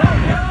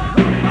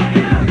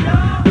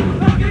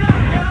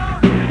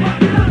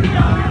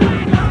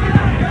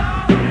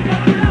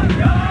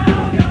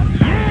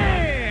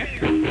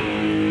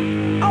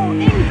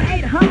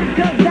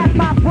 Cause that's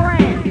my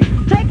brand.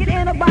 Take it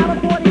in a bottle,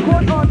 40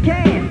 quart or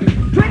can.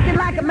 Drink it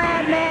like a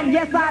madman,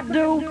 yes I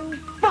do.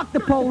 Fuck the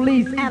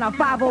police and a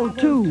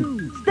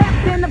 502.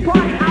 Stepped in the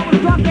party, I was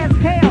drunk as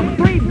hell.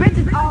 3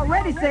 bitches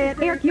already said,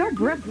 Eric, your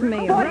breath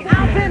smells. 40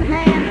 ounce in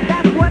hand,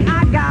 that's what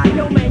I got.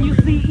 Yo man, you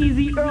see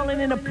Easy Earlin'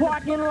 in the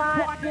parking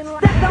lot.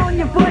 Stepped on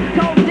your foot,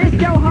 cold dish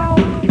your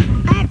hoe.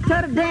 Asked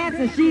her to dance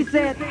and she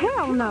said,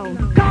 hell no.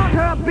 Called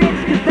her a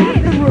bitch, cause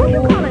that's the rule. Who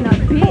you calling a bitch?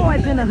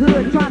 Boys in the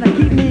hood trying to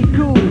keep me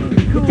cool.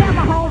 You tell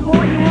my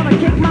homeboy you wanna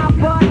kick my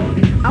butt.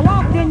 I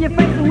walked in your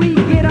face and we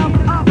get up.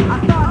 I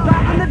start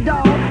dropping the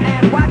dog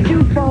and watch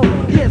you fall.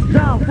 Just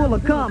dumb, full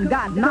of cum,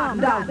 got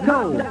knocked out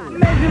cold.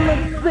 Made you look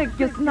sick,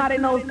 you snotty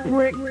nose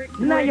prick.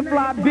 Now you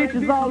fly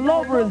bitches all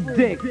over his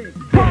dick.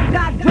 Punk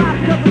got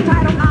dropped cause the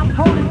title I'm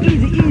holding.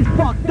 Easy-E's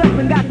fucked up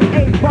and got the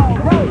 8-ball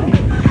rolling.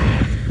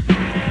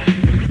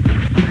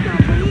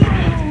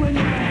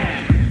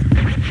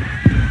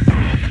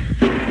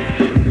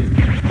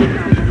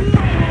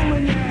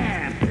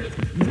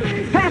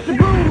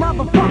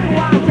 Motherfucker,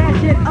 wind that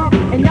shit up,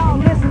 and y'all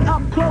listen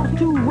up close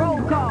to roll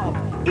call.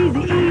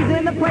 Easy-E's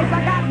in the place,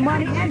 I got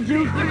money and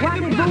juice.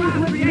 Rendezvous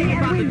with me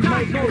and we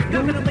might go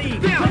do the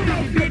league.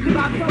 Getting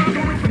by the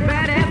brother with some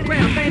badass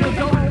ground. Ain't no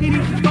dope, he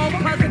needs to smoke,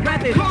 plus the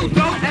breath is cold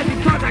dope. As he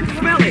talks, I can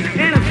smell it,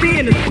 and I'm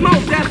seeing the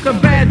smoke. That's the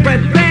bad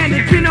breath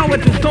bandit, you know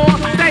what to store.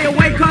 Stay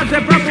away, cause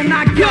that breath will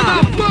knock you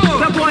out.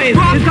 That boy is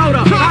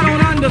odor, I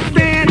don't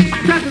understand.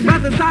 Press his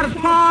breath inside his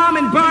palm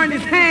and burn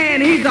his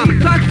hand. He's a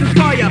touch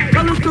destroyer,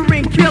 a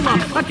Listerine killer,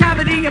 a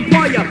cavity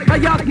employer, a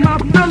yuck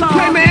mouth filler.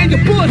 Hey man,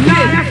 you're bullshit.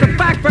 Nah, that's a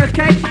fact, first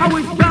case. I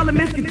wish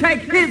Bellamist could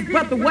take his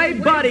breath away,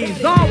 but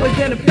he's always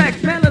in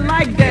effect, smelling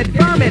like that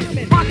vermin.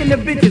 Fucking the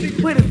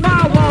bitches with his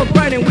firewalls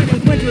burning, with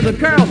his winch with a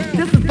curl.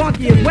 This is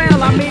funky as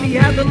well. I mean, he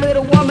has a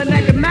little woman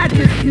that can match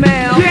his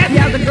smell. Yes. He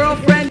has a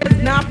girlfriend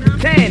that's not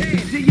pretend.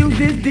 She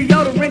uses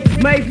deodorant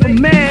that's made for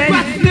men.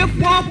 Sniff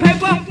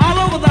wallpaper all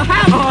over the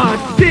house. Oh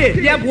shit,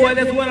 yeah boy,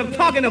 that's what I'm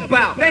talking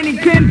about. They need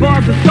 10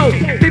 bars of soap,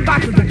 3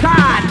 boxes of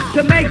Tide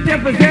to make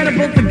them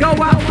presentable to go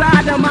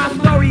outside. Now my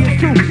story is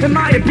true, in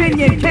my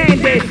opinion,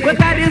 candid, but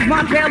that is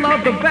my tale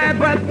of the bad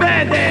breath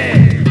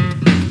bandit.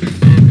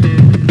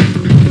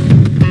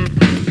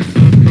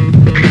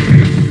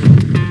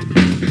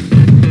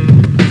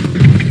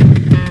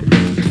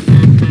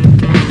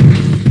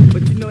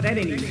 But you know that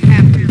ain't even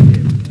happening.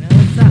 Well,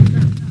 what's up?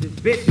 This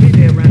bitch is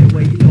there around the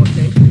way, you know,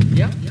 okay?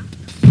 Yep.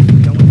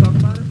 Y'all wanna talk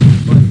about it?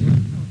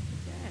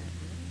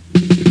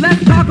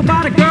 Let's talk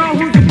about a girl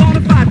who's a bona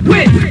fide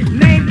witch.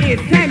 Name is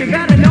Tammy,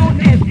 better known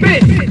as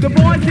Bitch. The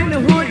boys in the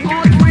hood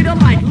all treat her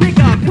like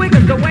liquor. Quicker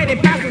the way they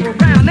pass her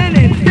around and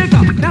then stick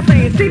her. Not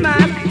saying she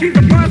mine, she's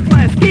a first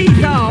class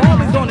geezer.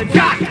 Always on the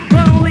jock,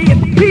 but only if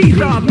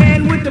he's a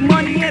man with the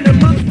money and the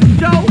looks to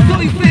show. So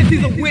you said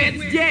she's a witch?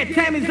 Yeah,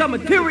 Tammy's a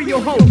material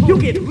hoe. You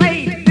get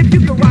laid if you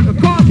can rock a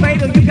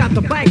crossfade, or you got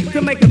the bank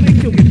to make a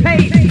bitch you get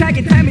paid.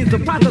 Tagging Tammy's a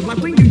process like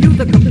when you use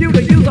a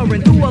computer, use her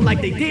and do her like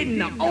they did in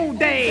the old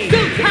days.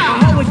 A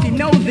hoe and she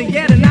knows it,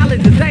 yeah, the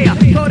knowledge is there.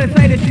 So they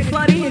say that she's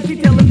slutty and she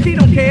tell them she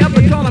don't care,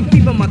 but y'all I'm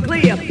keeping my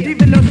clear,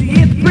 even though she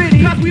is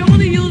pretty. Cause we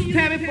only use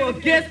Tammy for a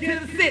guest to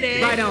the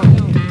city. Right on.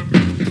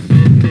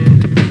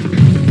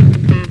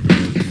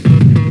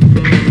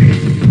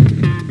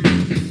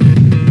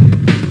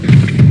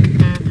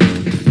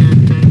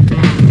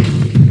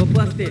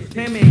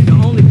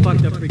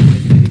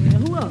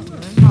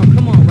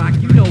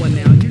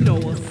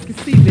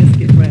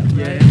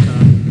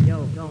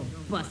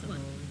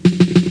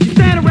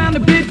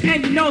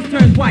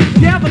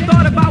 right. You ever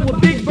thought about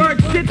what Big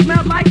Bird shit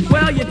smells like?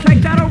 Well, you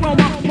take that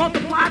aroma,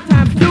 multiply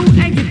times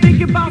 2, and you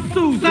think about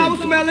Susan. Sour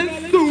smelling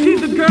Susan.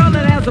 She's a girl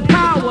that has the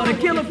power to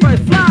kill a fresh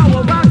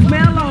flower. Rock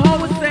smell, a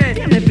hoe said,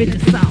 damn, that bitch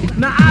is sour.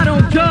 Now I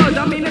don't judge,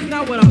 I mean, that's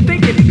not what I'm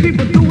thinking.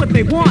 People do what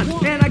they want,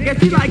 and I guess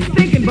she likes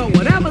thinking, but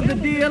whatever the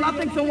deal, I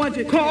think someone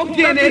should call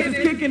Guinness. Is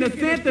kicking a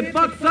scent that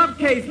fucks up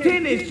case,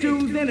 tennis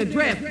shoes and a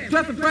dress.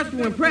 Dressing fresh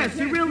to impress.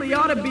 She really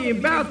ought to be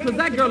embarrassed, cause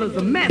that girl is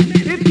a mess.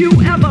 If you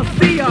ever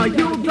see her,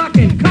 you'll duck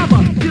and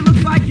cover. She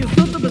looks like your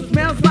sister, but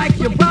smells like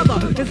your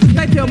brother. And since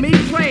they tell me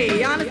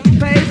Trey, honestly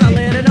pays, I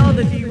let her know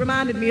that she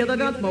reminded me of the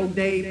Gunsmoke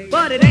days.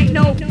 But it ain't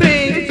no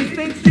thing, it just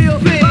thinks she'll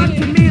sing. But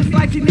to me, it's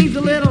like she needs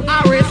a little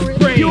Irish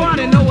spring. You ought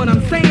to know what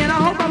I'm saying.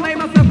 I hope I made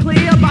myself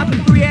clear about the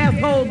 3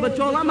 assholes, but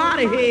y'all, I'm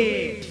out of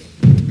here.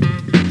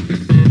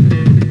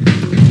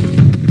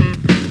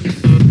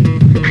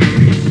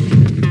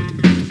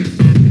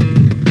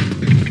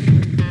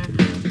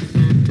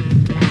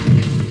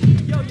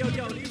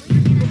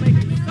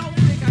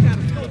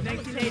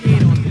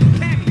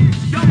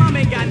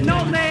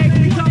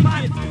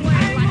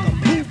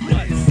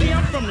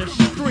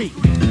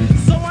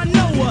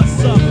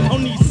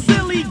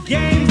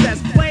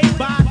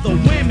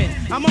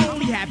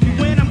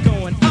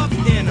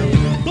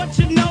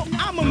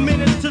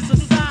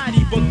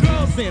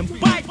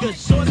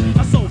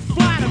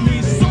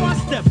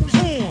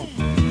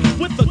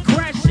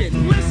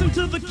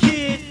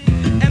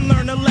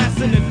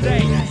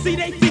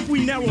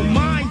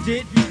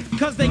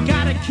 Cause they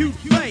got a cute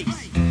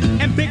face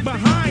and big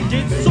behind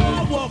it, so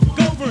I walk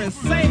over and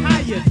say how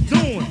you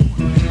doing.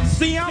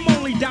 See, I'm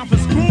only down for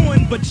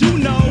screwing, but you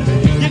know,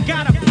 you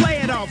gotta play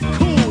it off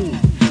cool.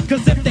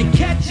 Cause if they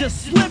catch you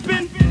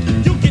slipping,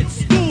 you'll get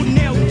schooled and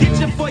they'll get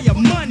you for your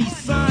money,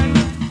 son.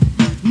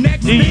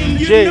 Next thing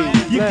you know,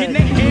 you get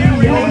their hair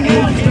and their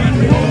nails done.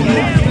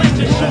 They'll let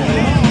you show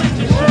them all.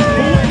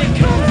 But when it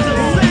comes to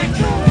sex,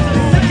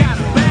 they got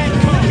a bad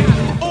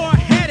cold or a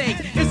headache.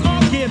 It's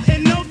all give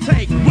and no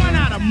take. Run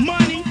out of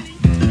money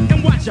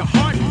and watch your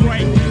heart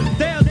break.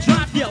 They'll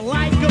drop you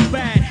like a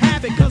bad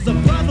habit. Cause a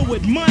brother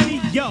with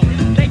money, yo,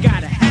 they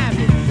gotta have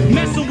it.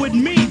 Messing with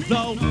me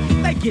though,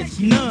 they gets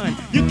none.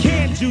 You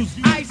can't use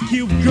Ice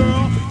Cube,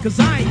 girl, cause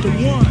I ain't the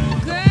one.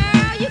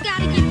 Girl, you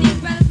gotta get these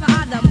brothers for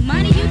all the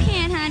money you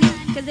can, honey.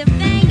 Cause if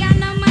they ain't got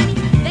no money,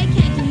 they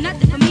can't do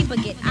nothing for me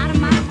but get out of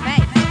my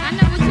face. I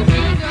know what you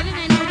mean, girl. It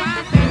ain't no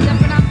rhyme for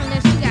jumping off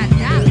unless you got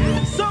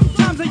dollars.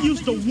 Sometimes I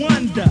used to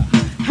wonder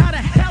how the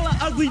hell an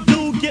ugly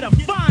dude get a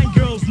fine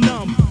girl's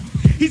number.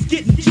 He's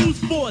getting juice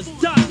for his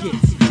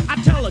ducats. I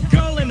tell a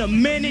girl in a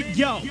minute,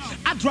 yo,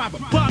 I drive a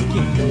bucket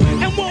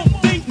and won't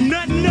think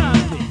nothing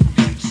of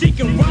it. She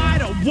can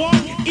ride or walk,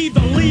 either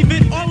leave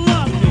it or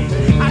love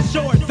it. I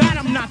show her that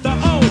I'm not the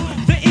O,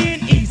 the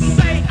N.E.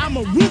 Say I'm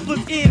a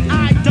ruthless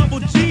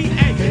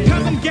N.I.G.G.A.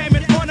 Cause I'm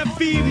gaming on a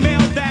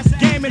female that's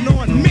gaming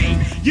on me.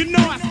 You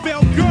know I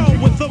spell girl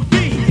with a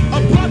B.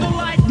 A brother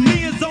like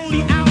me is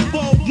only out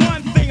for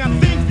one thing. I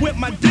think with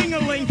my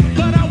ding-a-ling,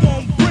 but I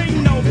won't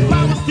bring no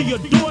flowers to your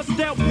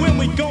doorstep when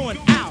we going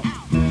out.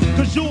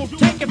 Cause you'll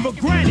take it for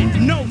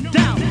granted, no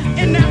doubt.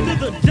 And after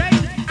the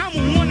date,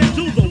 I'ma wanna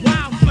do the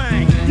wild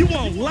thing. You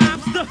want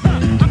lobster?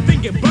 I'm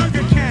thinking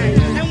Burger King.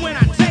 And when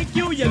I take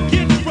you, you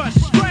get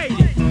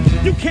frustrated.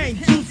 You can't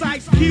juice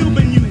Ice Cube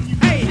and you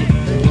hate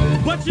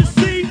it. But you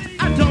see,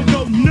 I don't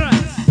go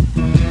nuts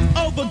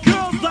over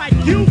girls like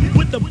you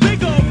with the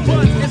big old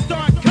butts and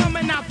start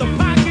coming out the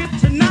pocket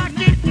to knock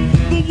it.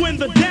 But when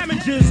the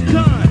damage is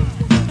done,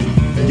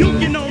 you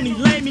can only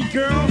lay me,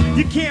 girl.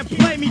 You can't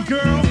play me,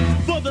 girl,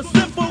 for the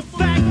simple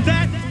fact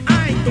that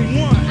I ain't the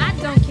one. I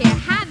don't care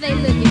how they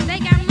look. If they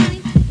got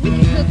money, we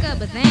can hook up,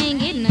 but they ain't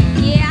getting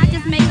none. Yeah, I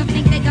just make them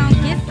think they gon'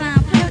 get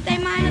some. Play with their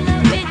mind a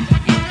little bit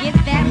and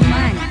get that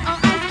money. Oh,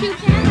 Ice Cube,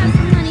 can I have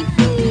some money,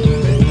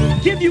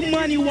 please? Give you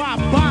money, why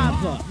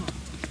bother?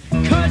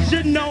 Cause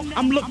you know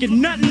I'm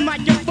looking nothing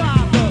like your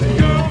father.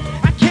 Girl,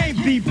 I can't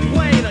be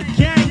played or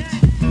ganked.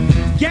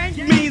 Gank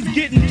means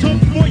getting took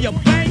for your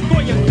bank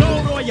or your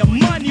gold or your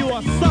money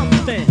or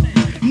something.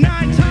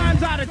 9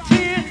 times out of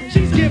 10,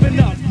 she's giving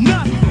up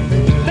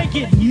nothing. They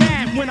get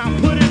mad when I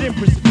put it in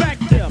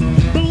perspective.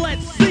 But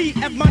let's see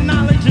if my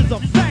knowledge is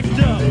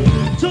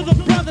effective. To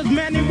the brothers,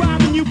 man, they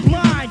robbing you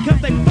blind. Cause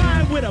they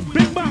fine with a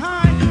big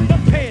behind, but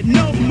pay it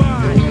no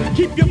mind.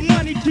 Keep your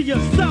money to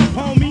yourself,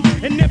 homie.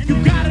 And if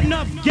you got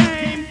enough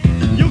game,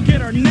 you'll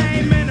get her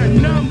name and her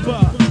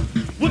number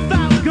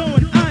without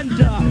going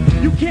under.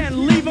 You can't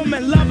leave them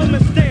and love them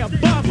and stay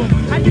above them.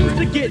 I used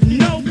to get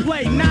no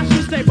play, now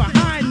she stay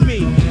behind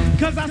me.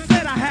 Cause I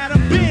said I had a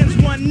Benz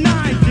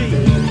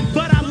 190,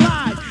 but I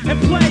lied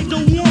and played the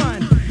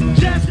one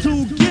just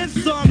to get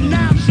some.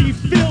 Now she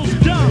feels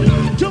dumb.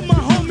 To my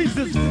homies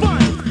it's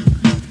funny,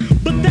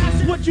 but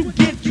that's what you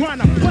get trying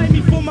to play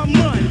me for my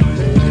money.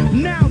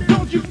 Now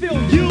don't you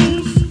feel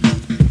used?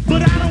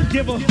 But I don't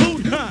give a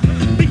hoot, huh?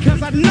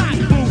 Because I'm not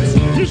boots.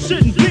 You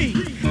shouldn't be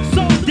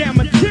so damn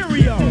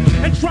material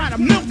and try to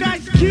milk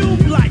Ice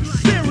Cube like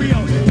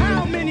cereal.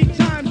 How many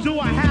times do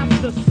I have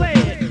to say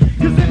it?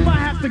 Cause if I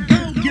have to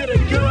go get a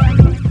girl,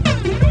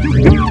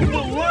 you go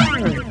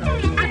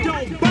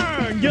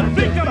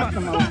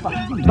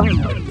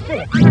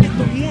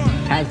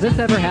Has this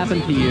ever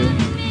happened to you?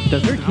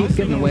 Does her teeth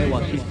get in the way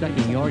while she's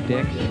sucking your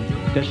dick?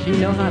 Does she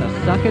know how to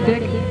suck a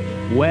dick?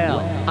 Well,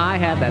 I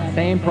had that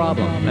same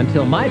problem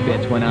until my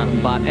bitch went out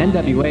and bought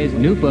N.W.A.'s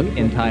new book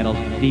entitled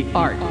The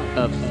Art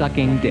of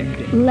Sucking Dick.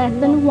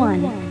 Lesson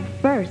 1.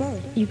 First,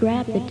 you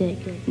grab the dick.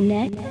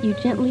 Next, you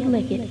gently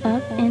lick it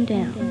up and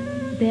down.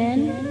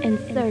 Then,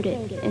 insert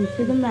it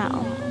into the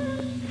mouth.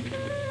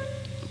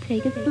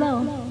 Take it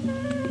slow.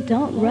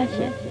 Don't rush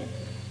it.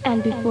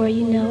 And before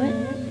you know it,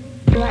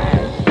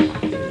 splash.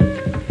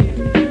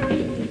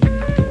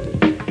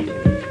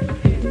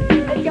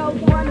 It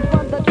goes 1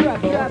 for the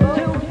treble,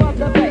 2 for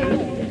the bass.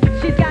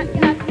 She's got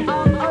nuts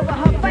all over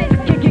her face.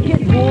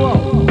 Get Slow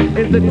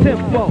is the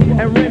tempo,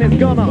 and Ren is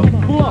gonna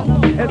flow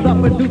as I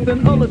produce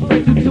and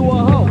illustrate you to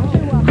a hoe.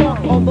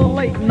 Caught on the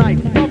late night,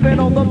 bumping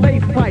on the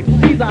bass pipe.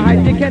 She's a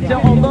hype, you catch her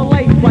on the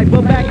late flight.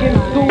 But back in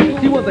school,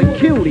 she was a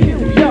cutie.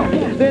 Yo,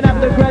 then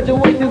after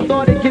graduation,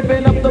 started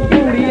giving up the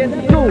booty in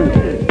school.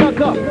 Stuck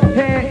up,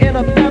 hair in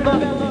a feather.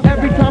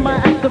 Every time I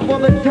asked her for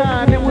the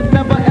time, it was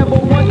never ever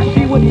once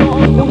she would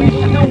talk. So we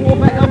should know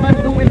what am I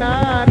doing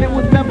time. It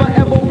was never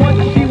ever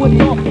once she would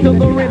talk to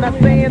the Ren. I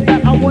saying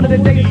that I wanted a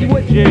day she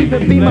would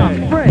even be my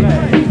friend.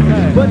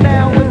 But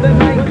now in the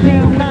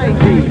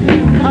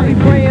 1990s, I be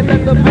praying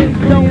that the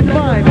bitch don't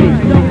find me.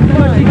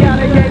 But she got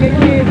a gang of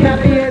kids,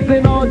 happy hands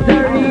and all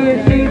dirty,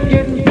 and she's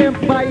getting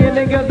pimped by a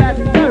nigga that's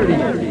 30.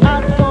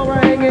 I saw her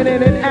hanging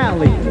in an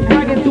alley,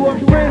 bragging to her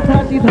friends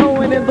how she's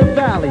hoeing in the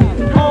valley,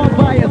 all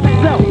by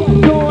herself,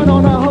 going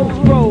on a host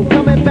road,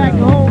 coming back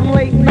home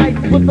late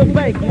nights with a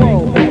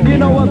bankroll. You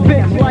know a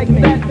bitch like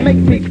that makes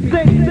me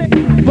sick,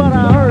 but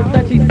I heard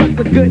that she sucks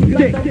a good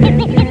dick.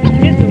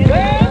 It's the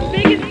world's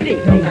biggest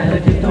dick. No matter,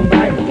 just don't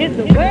bite. It's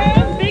the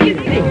world's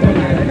biggest dick. No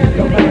matter, just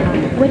don't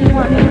bite. What do you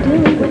want me to do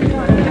with it? No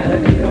matter,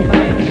 just don't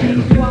bite. She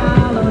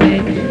swallowed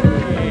it.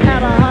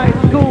 At a high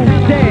school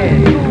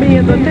dance, me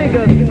and the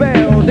niggas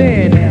spelled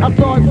in. I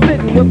saw her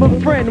sitting with a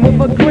friend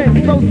with a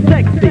grin so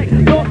sexy.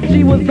 Thought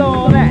she was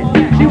all that.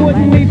 She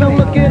wouldn't even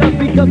look at us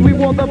because we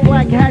wore the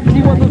black hat.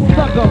 She was a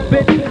sucker,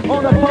 bitch,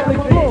 on the public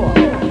floor.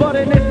 But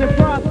an innocent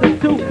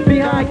prostitute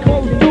behind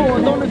closed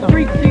doors. On the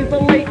street, she's a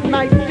late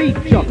night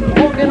feature.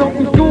 Walking home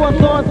from school, I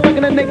saw her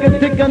sucking a nigga's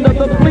dick under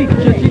the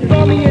bleachers. She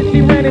saw me and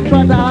she ran and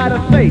tried to hide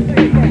her face.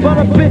 But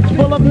a bitch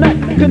full of nuts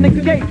couldn't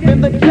escape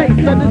in the chase.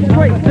 A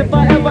disgrace if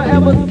I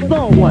ever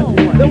saw one.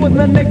 There was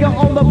a nigga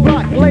on the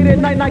block late at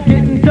night not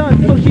getting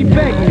done, so she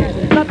begged me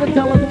not to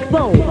tell her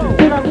so.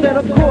 Then I said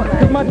of course,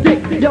 cause my dick,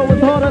 yo, is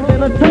harder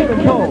than a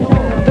totem pole.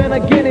 Then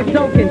again it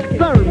don't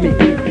concern me,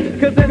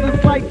 cause there's a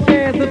slight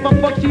chance if I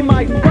fuck she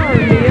might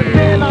burn me. And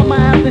then I'ma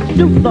have to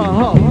shoot the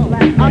hoe.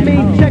 I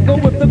mean check her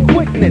with the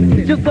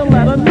quickness, just to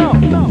let her know.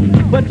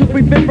 But to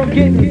prevent from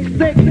getting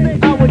sick,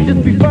 I would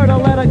just prefer to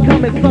let her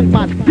come and suck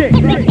my dick.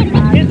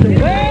 It's the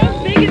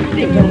world's biggest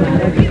dick. No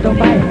matter, just don't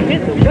bite.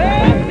 It's the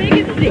world's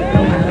biggest dick.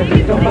 No matter,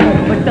 just don't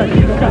bite. But does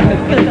she suck a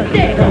good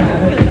dick? No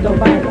matter, just don't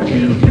bite. She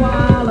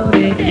swallowed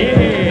it.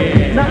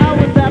 Yeah. Now I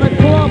was at a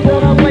club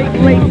on a late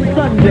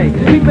Sunday,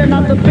 sleeping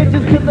out the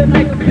bitches till the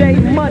next day,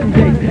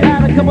 Monday.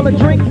 Had a couple of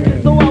drinks,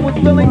 so I was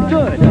feeling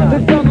good.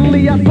 Then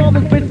suddenly I saw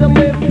this bitch that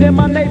lived in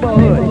my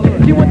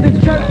neighborhood. She went to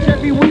church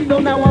every week, so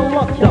now I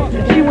lucked up.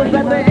 She was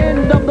at the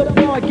end of the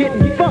bar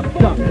getting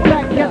fucked up.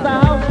 Back at the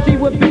house, she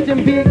would bitch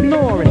and be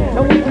ignoring.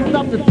 And when she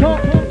stopped to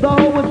talk, the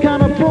hoe was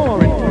kinda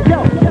boring.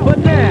 Yo, but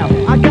now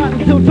I got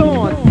until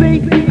dawn. See,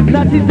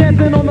 now she's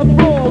dancing on the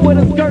floor with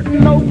a skirt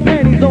and no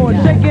panties on,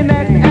 shaking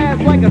that ass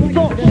like a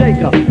salt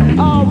shaker. I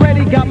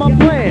already got my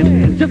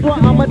plan, just why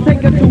I'ma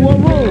take her to a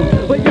room.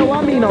 But yo,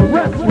 I mean a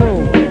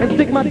restroom, and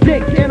stick my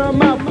dick in her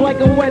mouth like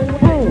a wet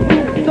spoon.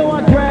 So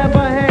I grab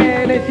her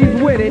hand and she's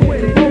with it.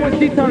 But when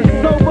she turns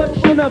sober,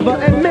 she'll never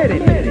admit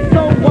it.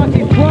 So while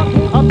she's drunk,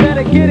 I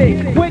better get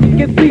it quick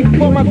and see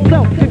for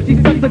myself if she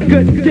sucks a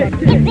good dick.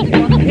 It's the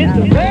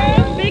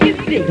world's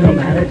biggest dick. No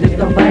matter, just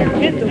don't bite.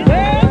 It's the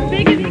world's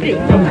biggest dick.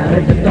 No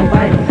matter, just don't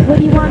bite. What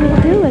do you want me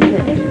to do with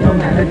it? No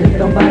matter, just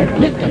don't bite.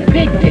 It's a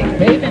big dick,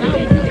 baby.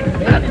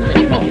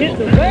 It's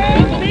the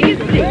world's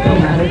biggest dick. No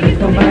matter, just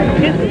don't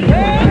bite. It's the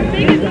world's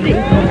biggest dick.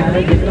 No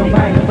matter, just don't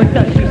bite. But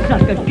does she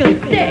suck a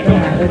good dick? No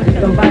matter, just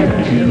don't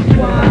bite. She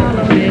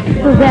swallowed it.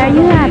 So there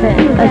you have it,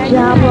 a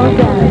job well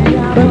done.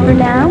 But for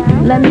now,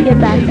 let me get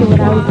back to what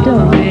I was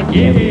doing.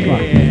 Yeah, here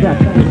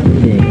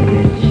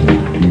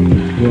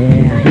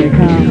it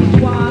comes.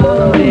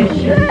 Swallow this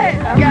shit.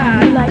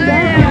 God You like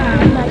that?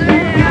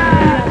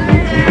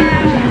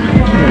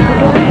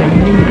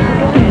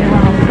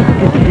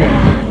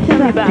 Tell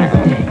me about it.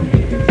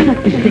 Suck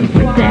this dick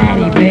for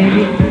daddy,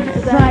 baby.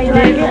 Suck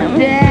this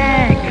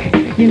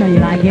dick. You know you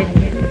like it.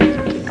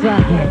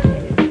 Suck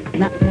it.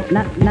 Not.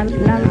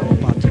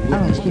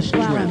 Oh, she's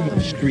swallowing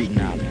it. Street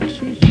knowledge.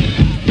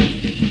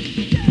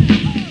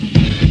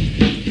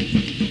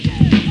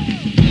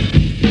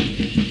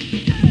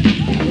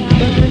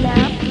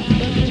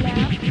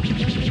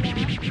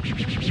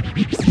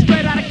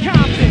 Straight out of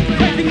Compton,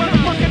 crazy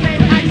motherfucker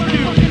named Ice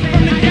Cube.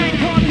 From the gang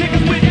called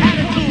niggas with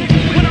attitude.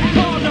 When I'm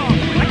called on,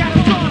 I got a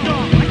sword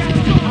on.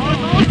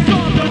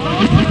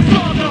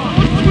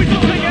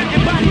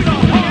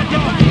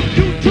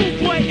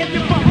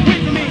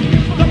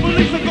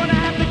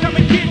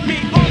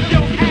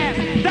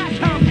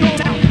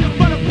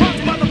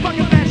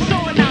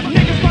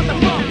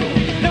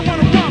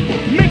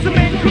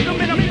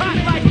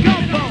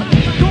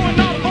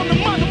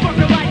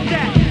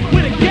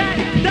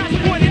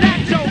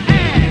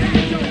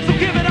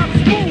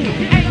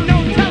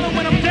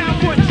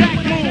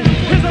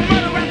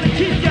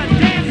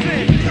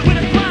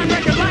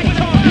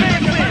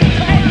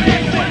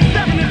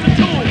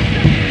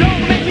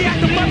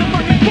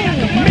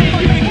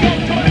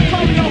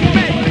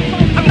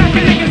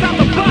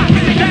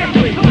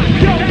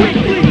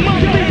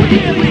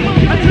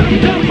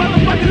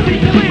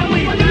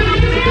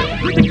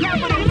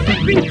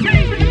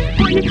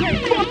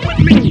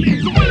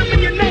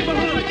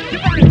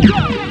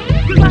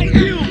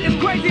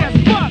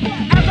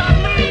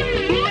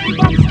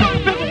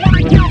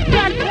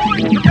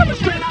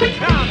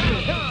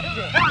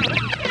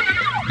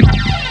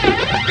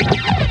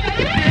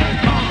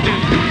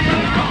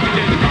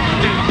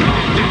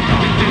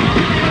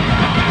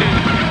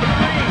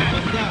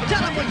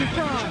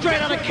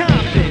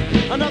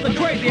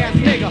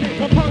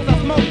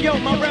 Yo,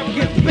 my rap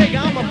gets bigger.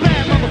 I'm a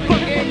bad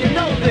motherfucker and you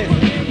know this.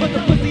 But the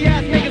pussy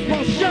ass niggas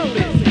won't show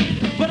this.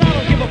 But I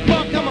don't give a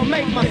fuck, I'ma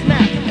make my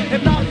snap.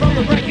 If not from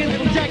the records,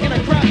 from jacking a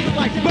crap just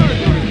like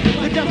burglary.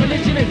 The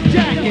definition is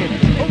jacking.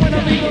 But when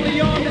I'm legally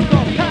armed, it's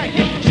all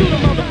packing. Shoot a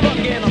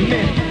motherfucker in a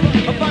minute.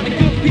 I find a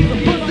good piece of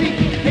pussy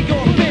and go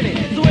a minute.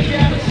 So if you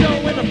have a show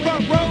in the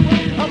front row,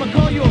 I'ma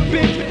call you a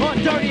bitch or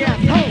a dirty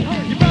ass hoe.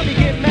 You probably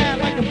get mad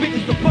like a bitch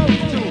is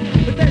supposed to.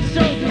 But that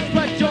shows me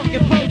slut joke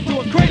and pose to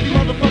a crazy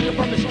motherfucker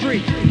from the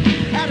street.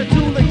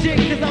 Attitude legit,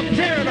 cause I'm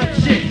tearing up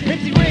shit.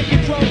 MC Red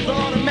controls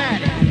are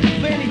automatic.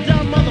 For any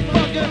dumb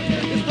motherfucker,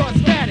 it starts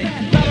static.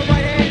 Not a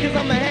right hand, cause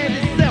I'm the hand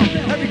itself.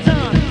 Every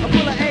time I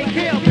pull an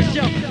AK off the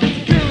shelf, the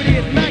security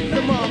is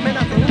maximum, and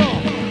that's a law.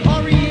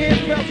 R.E.N.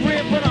 spells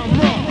red, but I'm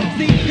wrong.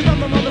 See, cause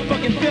I'm a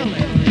motherfucking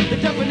villain. The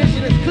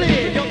definition is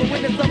clear, you're the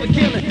witness of a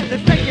killing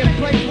that's taking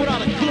place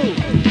without a clue.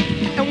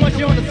 And once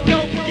you're on the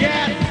scope, your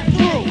ass is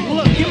through.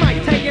 Look, you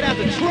might take it as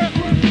a trip,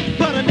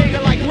 but a nigga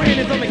like Ren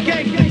is on the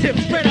gangster tip,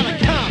 straight out of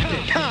Compton.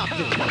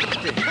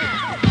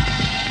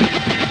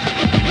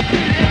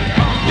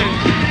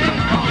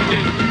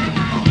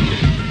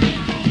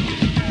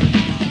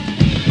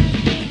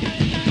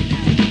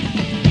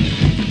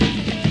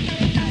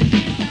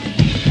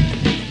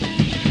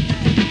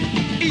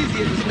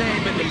 Easy as his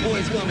name and the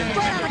boys coming.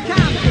 Straight out of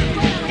Compton.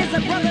 It's a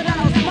brother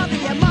that'll smother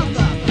your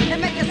mother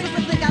and make your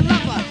sister think I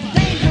love her.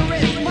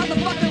 Dangerous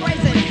motherfucker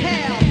raising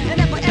hell. And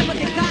if I ever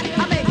get caught,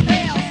 I make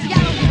bail. See, I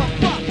don't give a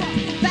fuck.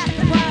 That's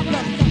the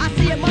problem. I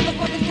see a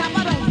motherfucking cop,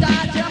 I don't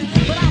dodge him.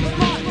 But I'm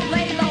smart,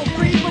 lay low,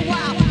 free for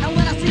wild. And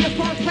when I see the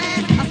punk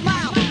pass, I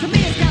smile. To me,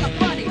 it's kind of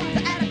funny.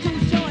 The attitude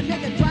show a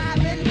nigga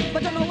driving,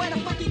 but don't know where the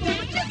fuck he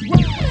going, just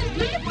rolling.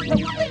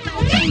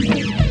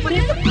 But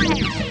it's a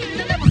flash.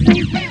 You never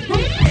seen that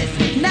ruthless.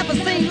 Never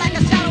seen like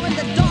a shadow in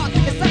the dark.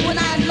 Except when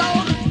I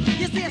unload.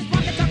 You see a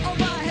spark and turn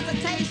over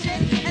hesitation.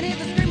 And hear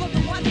the scream of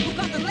the one who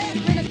got the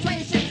lead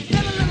penetration.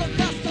 Feel a little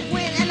gust of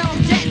wind and I'm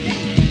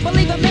jetting.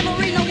 Believe a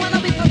memory, no one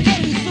will be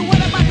forgetting. So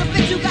what about the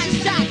bitch you got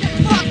shot?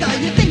 Fucker,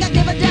 you think I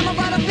give a damn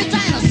about a bitch?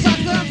 I ain't a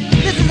sucker.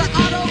 This is an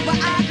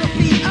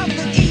autobiography of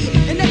the E.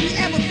 And if you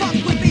ever fuck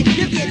with me,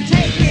 you get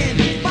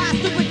taken by a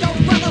stupid dope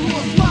brother who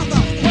will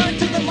smother. Word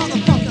to the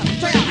motherfucker.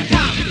 Straight out of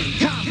Compton.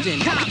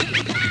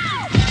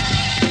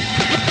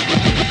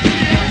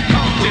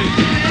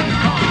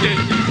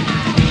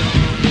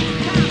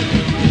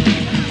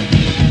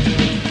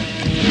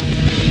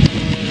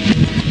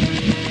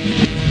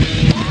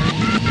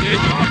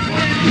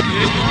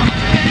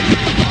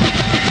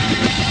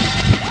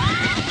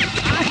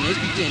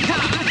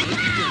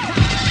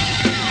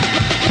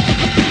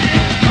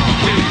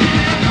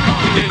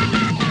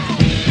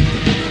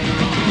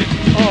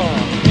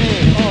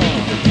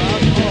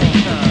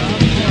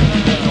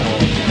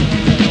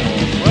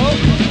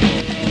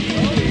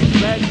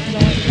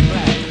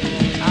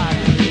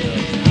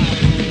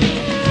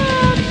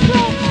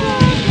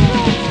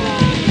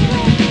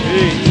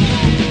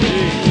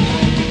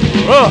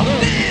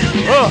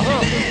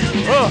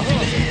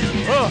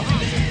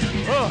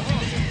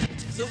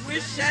 So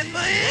we're shot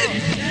for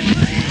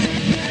it.